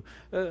keeping you.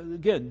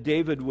 Again,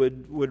 David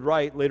would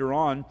write later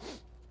on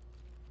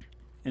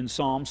in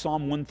Psalm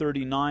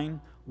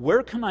 139,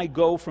 where can I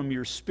go from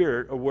your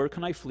spirit, or where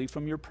can I flee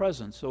from your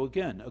presence? So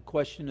again, a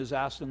question is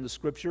asked in the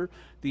scripture.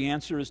 The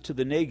answer is to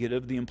the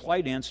negative. The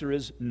implied answer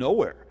is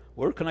nowhere.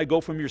 Where can I go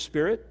from your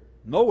spirit?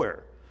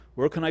 Nowhere.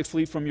 Where can I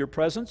flee from your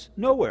presence?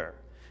 Nowhere.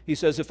 He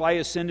says, if I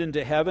ascend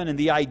into heaven, and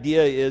the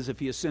idea is if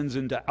he ascends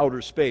into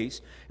outer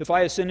space, if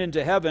I ascend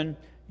into heaven,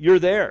 you're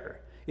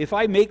there. If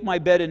I make my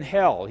bed in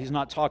hell, he's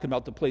not talking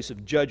about the place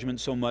of judgment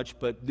so much,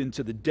 but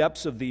into the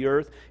depths of the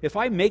earth. If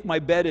I make my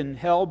bed in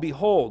hell,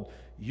 behold,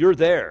 you're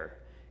there.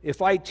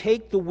 If I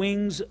take the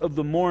wings of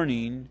the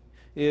morning,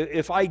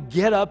 if I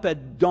get up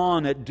at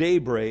dawn at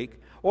daybreak,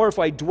 or if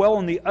I dwell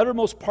in the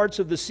uttermost parts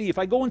of the sea, if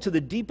I go into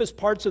the deepest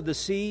parts of the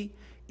sea,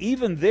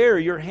 even there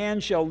your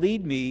hand shall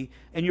lead me,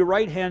 and your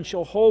right hand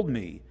shall hold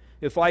me.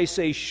 If I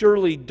say,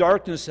 surely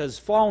darkness has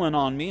fallen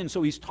on me, and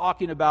so he's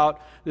talking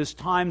about this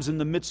times in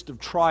the midst of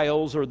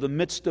trials or the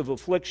midst of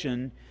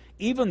affliction,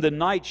 even the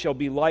night shall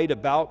be light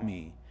about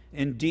me.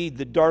 Indeed,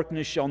 the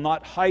darkness shall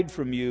not hide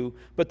from you,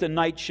 but the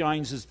night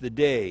shines as the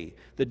day.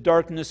 The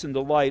darkness and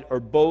the light are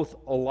both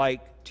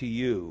alike to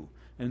you.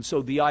 And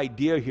so the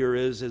idea here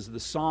is, as the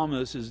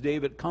psalmist, as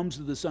David comes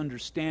to this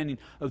understanding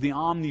of the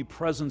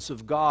omnipresence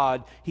of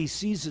God, he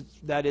sees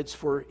that it's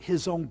for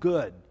his own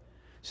good.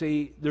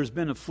 See, there's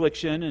been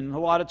affliction, and a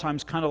lot of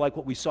times kind of like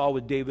what we saw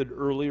with David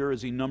earlier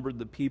as he numbered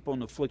the people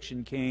and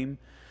affliction came.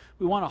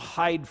 We want to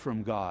hide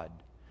from God.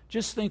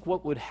 Just think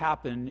what would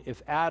happen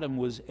if Adam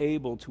was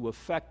able to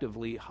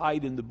effectively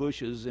hide in the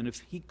bushes, and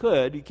if he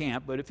could, he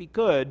can't, but if he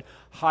could,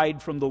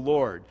 hide from the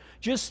Lord.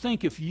 Just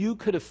think if you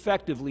could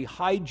effectively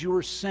hide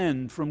your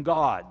sin from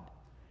God,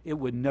 it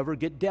would never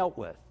get dealt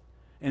with.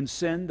 And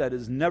sin that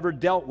is never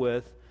dealt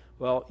with,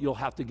 well, you'll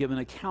have to give an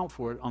account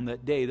for it on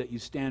that day that you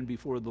stand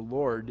before the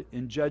Lord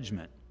in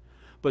judgment.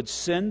 But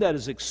sin that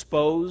is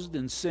exposed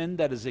and sin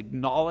that is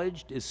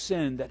acknowledged is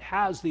sin that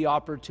has the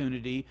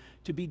opportunity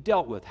to be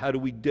dealt with. How do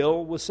we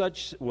deal with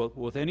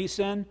with any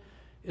sin?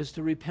 Is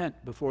to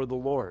repent before the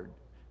Lord,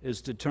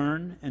 is to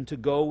turn and to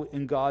go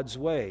in God's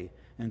way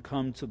and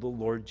come to the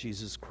Lord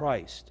Jesus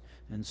Christ.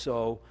 And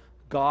so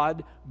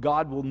God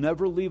will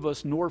never leave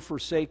us nor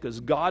forsake us.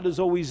 God is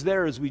always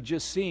there, as we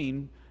just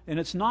seen, and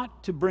it's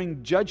not to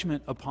bring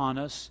judgment upon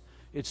us.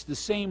 It's the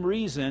same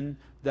reason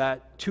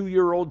that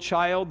 2-year-old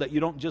child, that you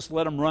don't just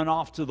let him run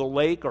off to the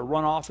lake or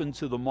run off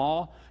into the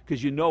mall,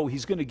 because you know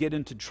he's going to get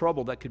into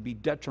trouble that could be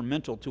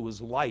detrimental to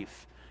his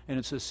life. And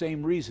it's the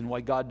same reason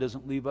why God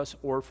doesn't leave us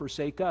or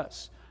forsake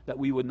us, that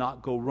we would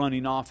not go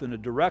running off in a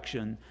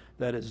direction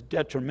that is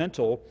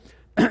detrimental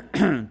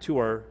to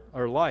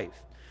our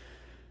life.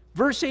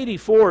 Verse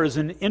 84 is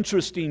an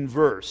interesting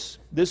verse.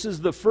 This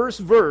is the first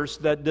verse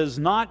that does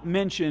not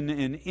mention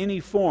in any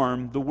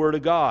form the Word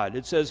of God.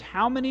 It says,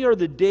 how many are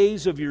the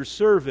days of your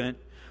servant?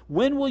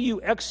 When will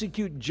you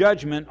execute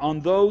judgment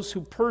on those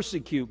who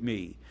persecute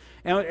me?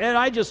 And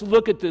I just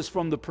look at this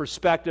from the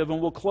perspective, and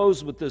we'll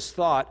close with this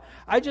thought.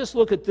 I just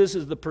look at this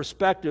as the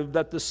perspective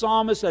that the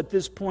psalmist at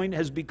this point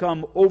has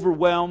become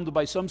overwhelmed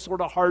by some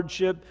sort of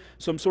hardship,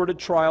 some sort of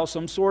trial,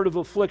 some sort of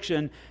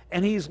affliction,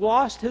 and he's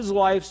lost his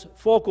life's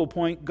focal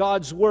point,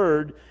 God's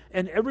Word,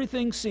 and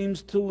everything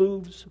seems to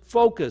lose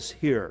focus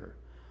here.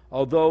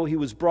 Although he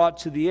was brought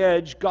to the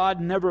edge, God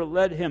never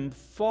let him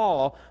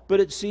fall, but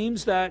it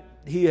seems that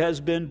he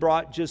has been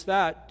brought just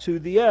that, to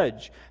the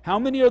edge. How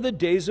many are the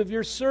days of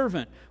your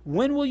servant?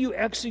 When will you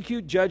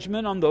execute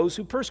judgment on those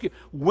who persecute?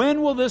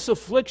 When will this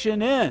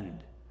affliction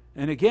end?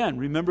 And again,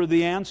 remember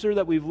the answer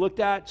that we've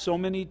looked at so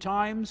many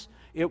times?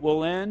 It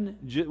will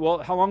end. Well,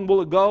 how long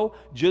will it go?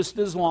 Just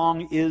as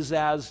long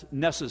as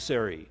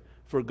necessary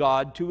for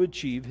God to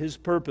achieve his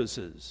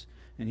purposes.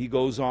 And he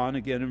goes on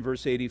again in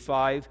verse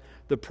 85,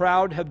 the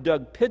proud have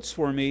dug pits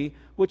for me,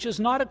 which is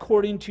not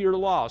according to your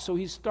law. So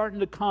he's starting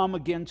to come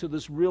again to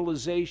this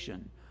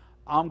realization.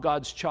 I'm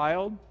God's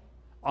child.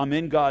 I'm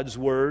in God's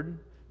Word.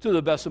 To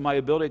the best of my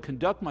ability, I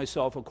conduct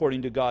myself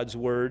according to God's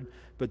Word.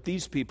 But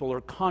these people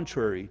are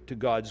contrary to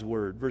God's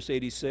Word. Verse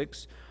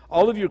 86,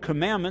 all of your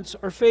commandments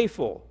are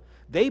faithful.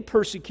 They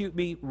persecute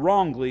me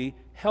wrongly.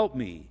 Help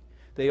me.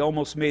 They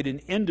almost made an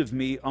end of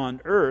me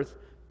on earth,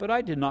 but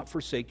I did not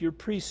forsake your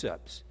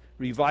precepts.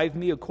 Revive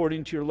me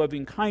according to your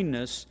loving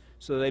kindness,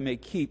 so that I may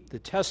keep the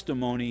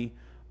testimony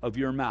of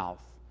your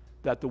mouth.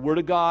 That the Word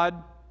of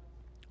God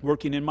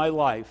working in my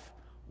life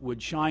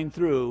would shine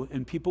through,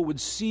 and people would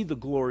see the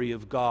glory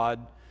of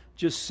God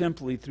just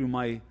simply through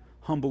my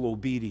humble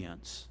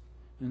obedience.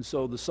 And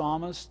so the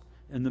psalmist,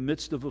 in the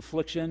midst of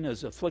affliction,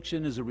 as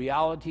affliction is a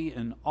reality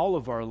in all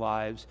of our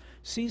lives,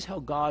 sees how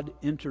God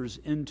enters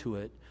into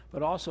it,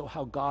 but also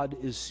how God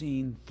is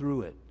seen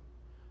through it.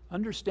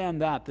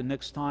 Understand that the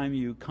next time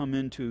you come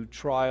into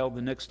trial,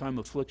 the next time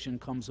affliction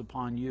comes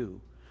upon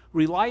you.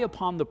 Rely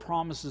upon the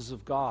promises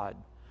of God,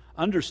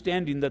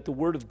 understanding that the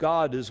Word of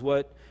God is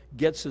what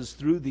gets us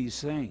through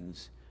these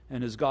things.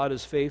 And as God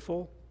is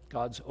faithful,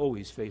 God's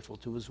always faithful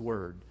to His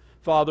Word.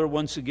 Father,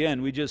 once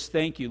again, we just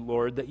thank you,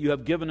 Lord, that you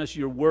have given us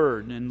your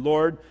Word. And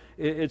Lord,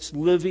 it's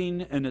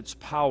living and it's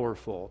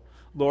powerful.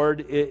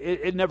 Lord,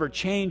 it never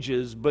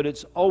changes, but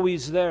it's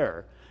always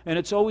there. And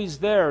it's always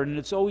there, and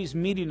it's always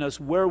meeting us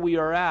where we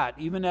are at,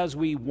 even as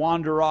we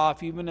wander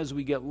off, even as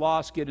we get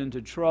lost, get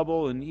into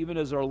trouble, and even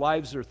as our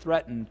lives are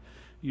threatened,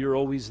 you're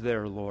always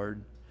there,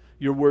 Lord.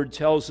 Your word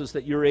tells us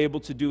that you're able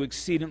to do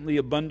exceedingly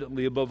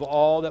abundantly above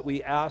all that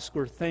we ask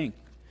or think.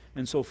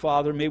 And so,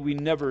 Father, may we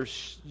never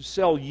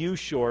sell you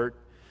short.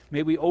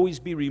 May we always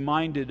be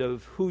reminded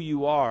of who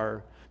you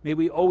are. May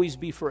we always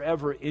be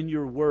forever in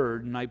your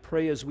word. And I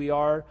pray as we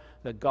are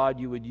that, God,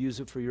 you would use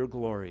it for your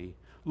glory.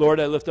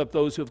 Lord, I lift up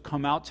those who have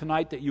come out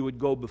tonight, that you would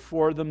go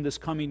before them this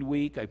coming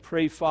week. I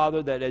pray,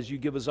 Father, that as you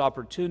give us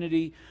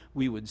opportunity,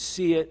 we would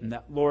see it, and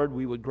that, Lord,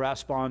 we would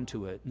grasp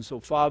onto it. And so,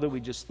 Father,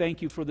 we just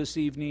thank you for this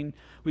evening.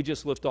 We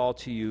just lift all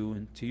to you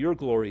and to your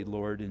glory,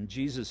 Lord. In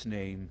Jesus'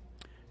 name,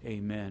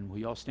 amen. Will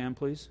you all stand,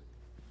 please?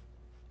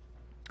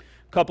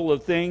 Couple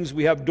of things.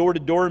 We have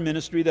door-to-door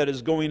ministry that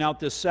is going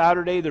out this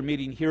Saturday. They're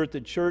meeting here at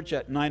the church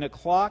at 9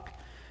 o'clock.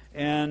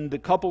 And the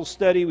couple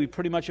study, we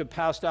pretty much have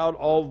passed out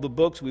all of the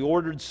books. We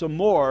ordered some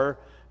more.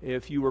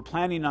 If you were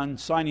planning on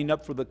signing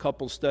up for the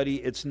couple study,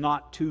 it's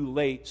not too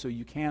late, so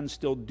you can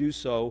still do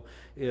so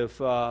if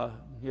the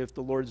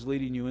Lord's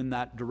leading you in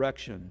that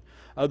direction.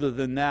 Other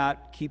than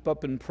that, keep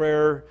up in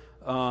prayer.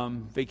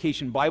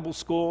 Vacation Bible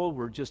School,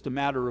 we're just a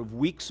matter of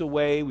weeks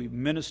away. We've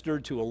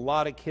ministered to a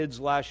lot of kids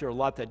last year, a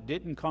lot that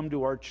didn't come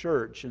to our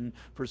church, and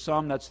for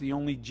some that's the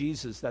only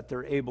Jesus that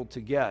they're able to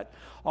get.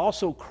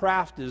 Also,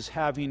 Craft is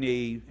having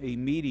a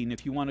meeting.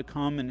 If you want to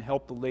come and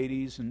help the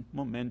ladies, and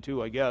well, men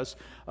too, I guess,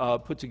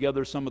 put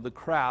together some of the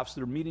crafts.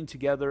 They're meeting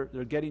together,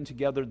 they're getting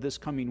together this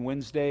coming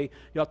Wednesday.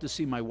 You'll have to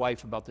see my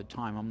wife about the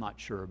time, I'm not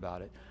sure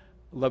about it.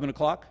 11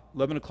 o'clock?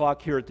 11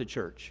 o'clock here at the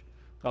church.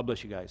 God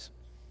bless you guys.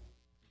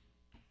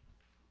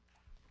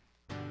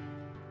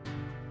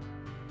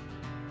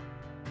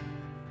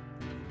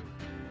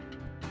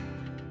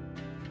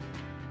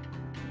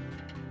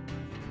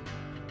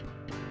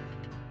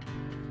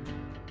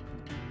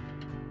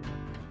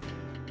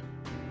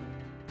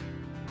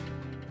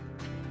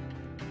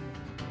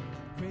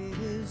 Great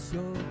is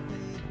your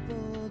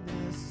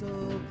faithfulness,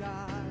 O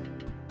God.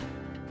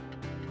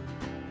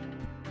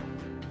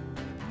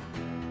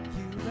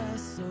 You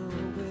wrestle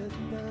with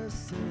the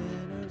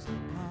sinner's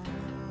heart.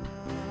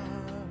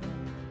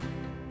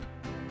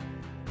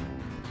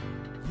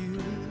 You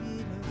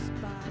lead us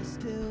by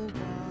still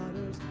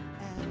waters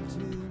and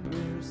to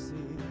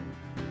mercy,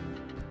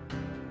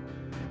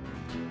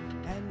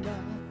 and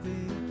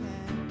nothing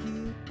can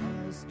keep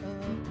us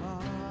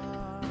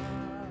apart.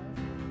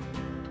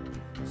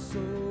 So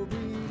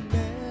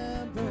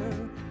remember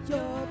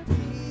your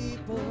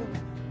people,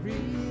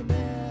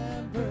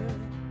 remember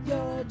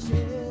your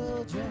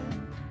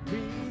children,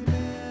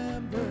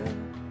 remember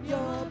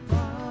your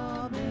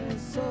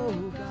promise, oh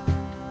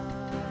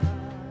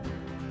God.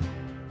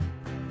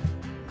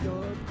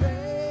 Your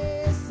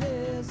grace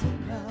is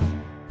enough,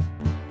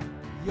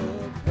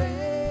 your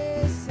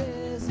grace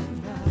is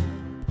enough,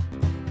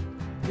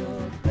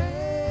 your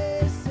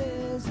grace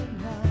is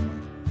enough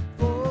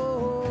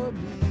for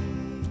me.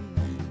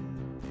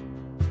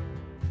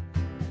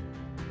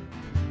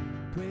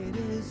 Great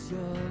is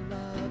your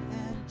love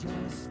and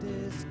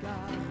justice,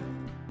 God.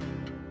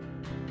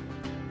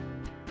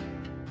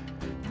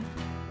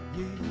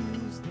 You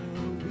use the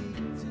weak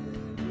to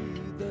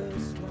lead the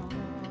strong.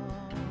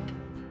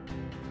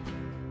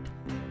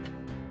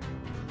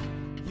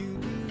 You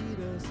lead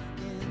us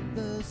in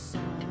the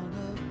song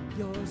of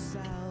your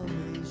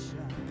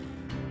salvation,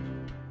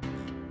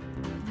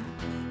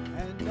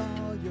 and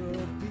all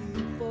your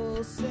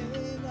people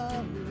sing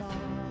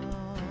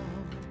along.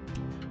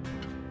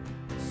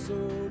 So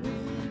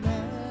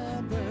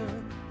remember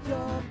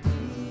your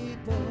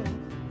people,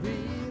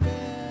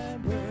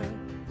 remember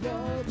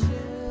your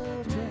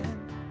children,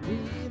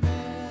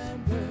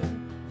 remember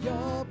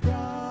your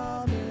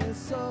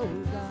promise, oh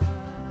God.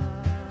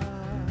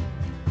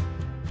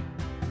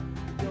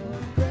 Your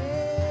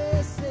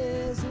grace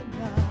is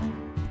enough,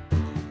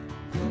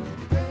 your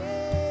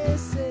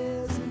grace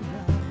is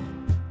enough,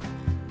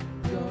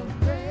 your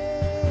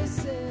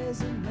grace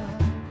is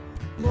enough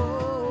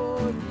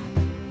for me.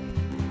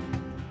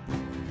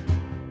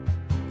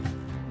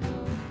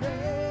 Your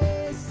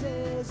grace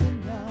is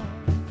enough.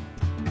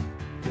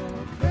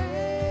 Your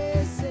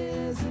grace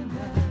is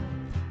enough.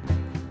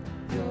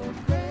 Your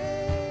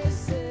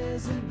grace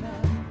is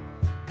enough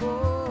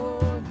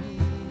for me.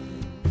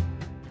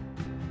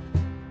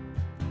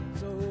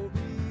 So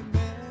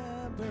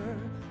remember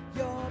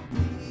your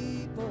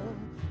people,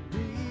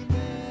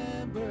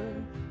 remember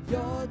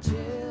your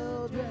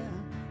children,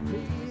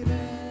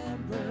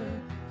 remember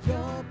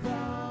your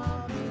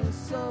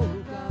promise,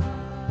 oh God.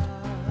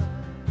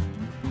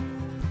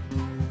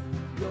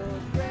 Your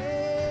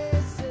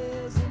grace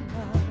is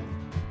enough.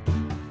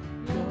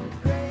 Your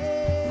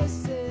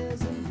grace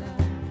is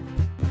enough.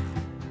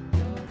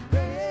 Your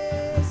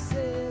grace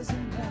is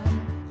enough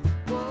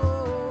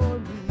for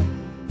me.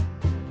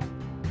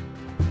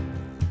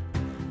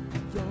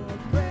 Your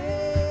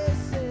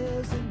grace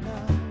is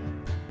enough.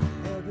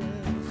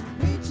 Heaven's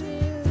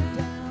reaching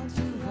down.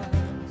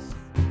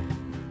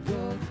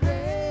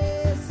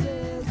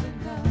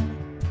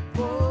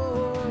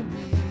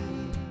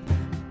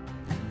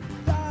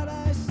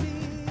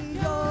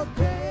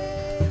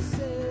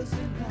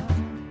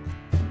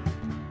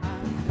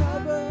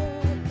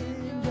 comfort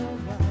in your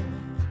love.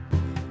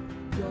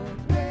 Your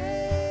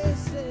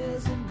grace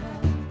is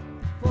enough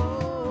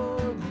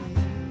for me.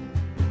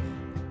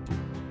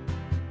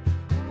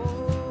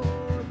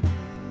 For me.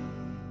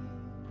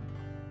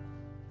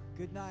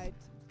 Good night.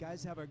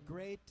 Guys, have a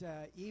great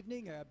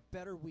evening, a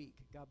better week.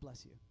 God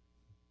bless you.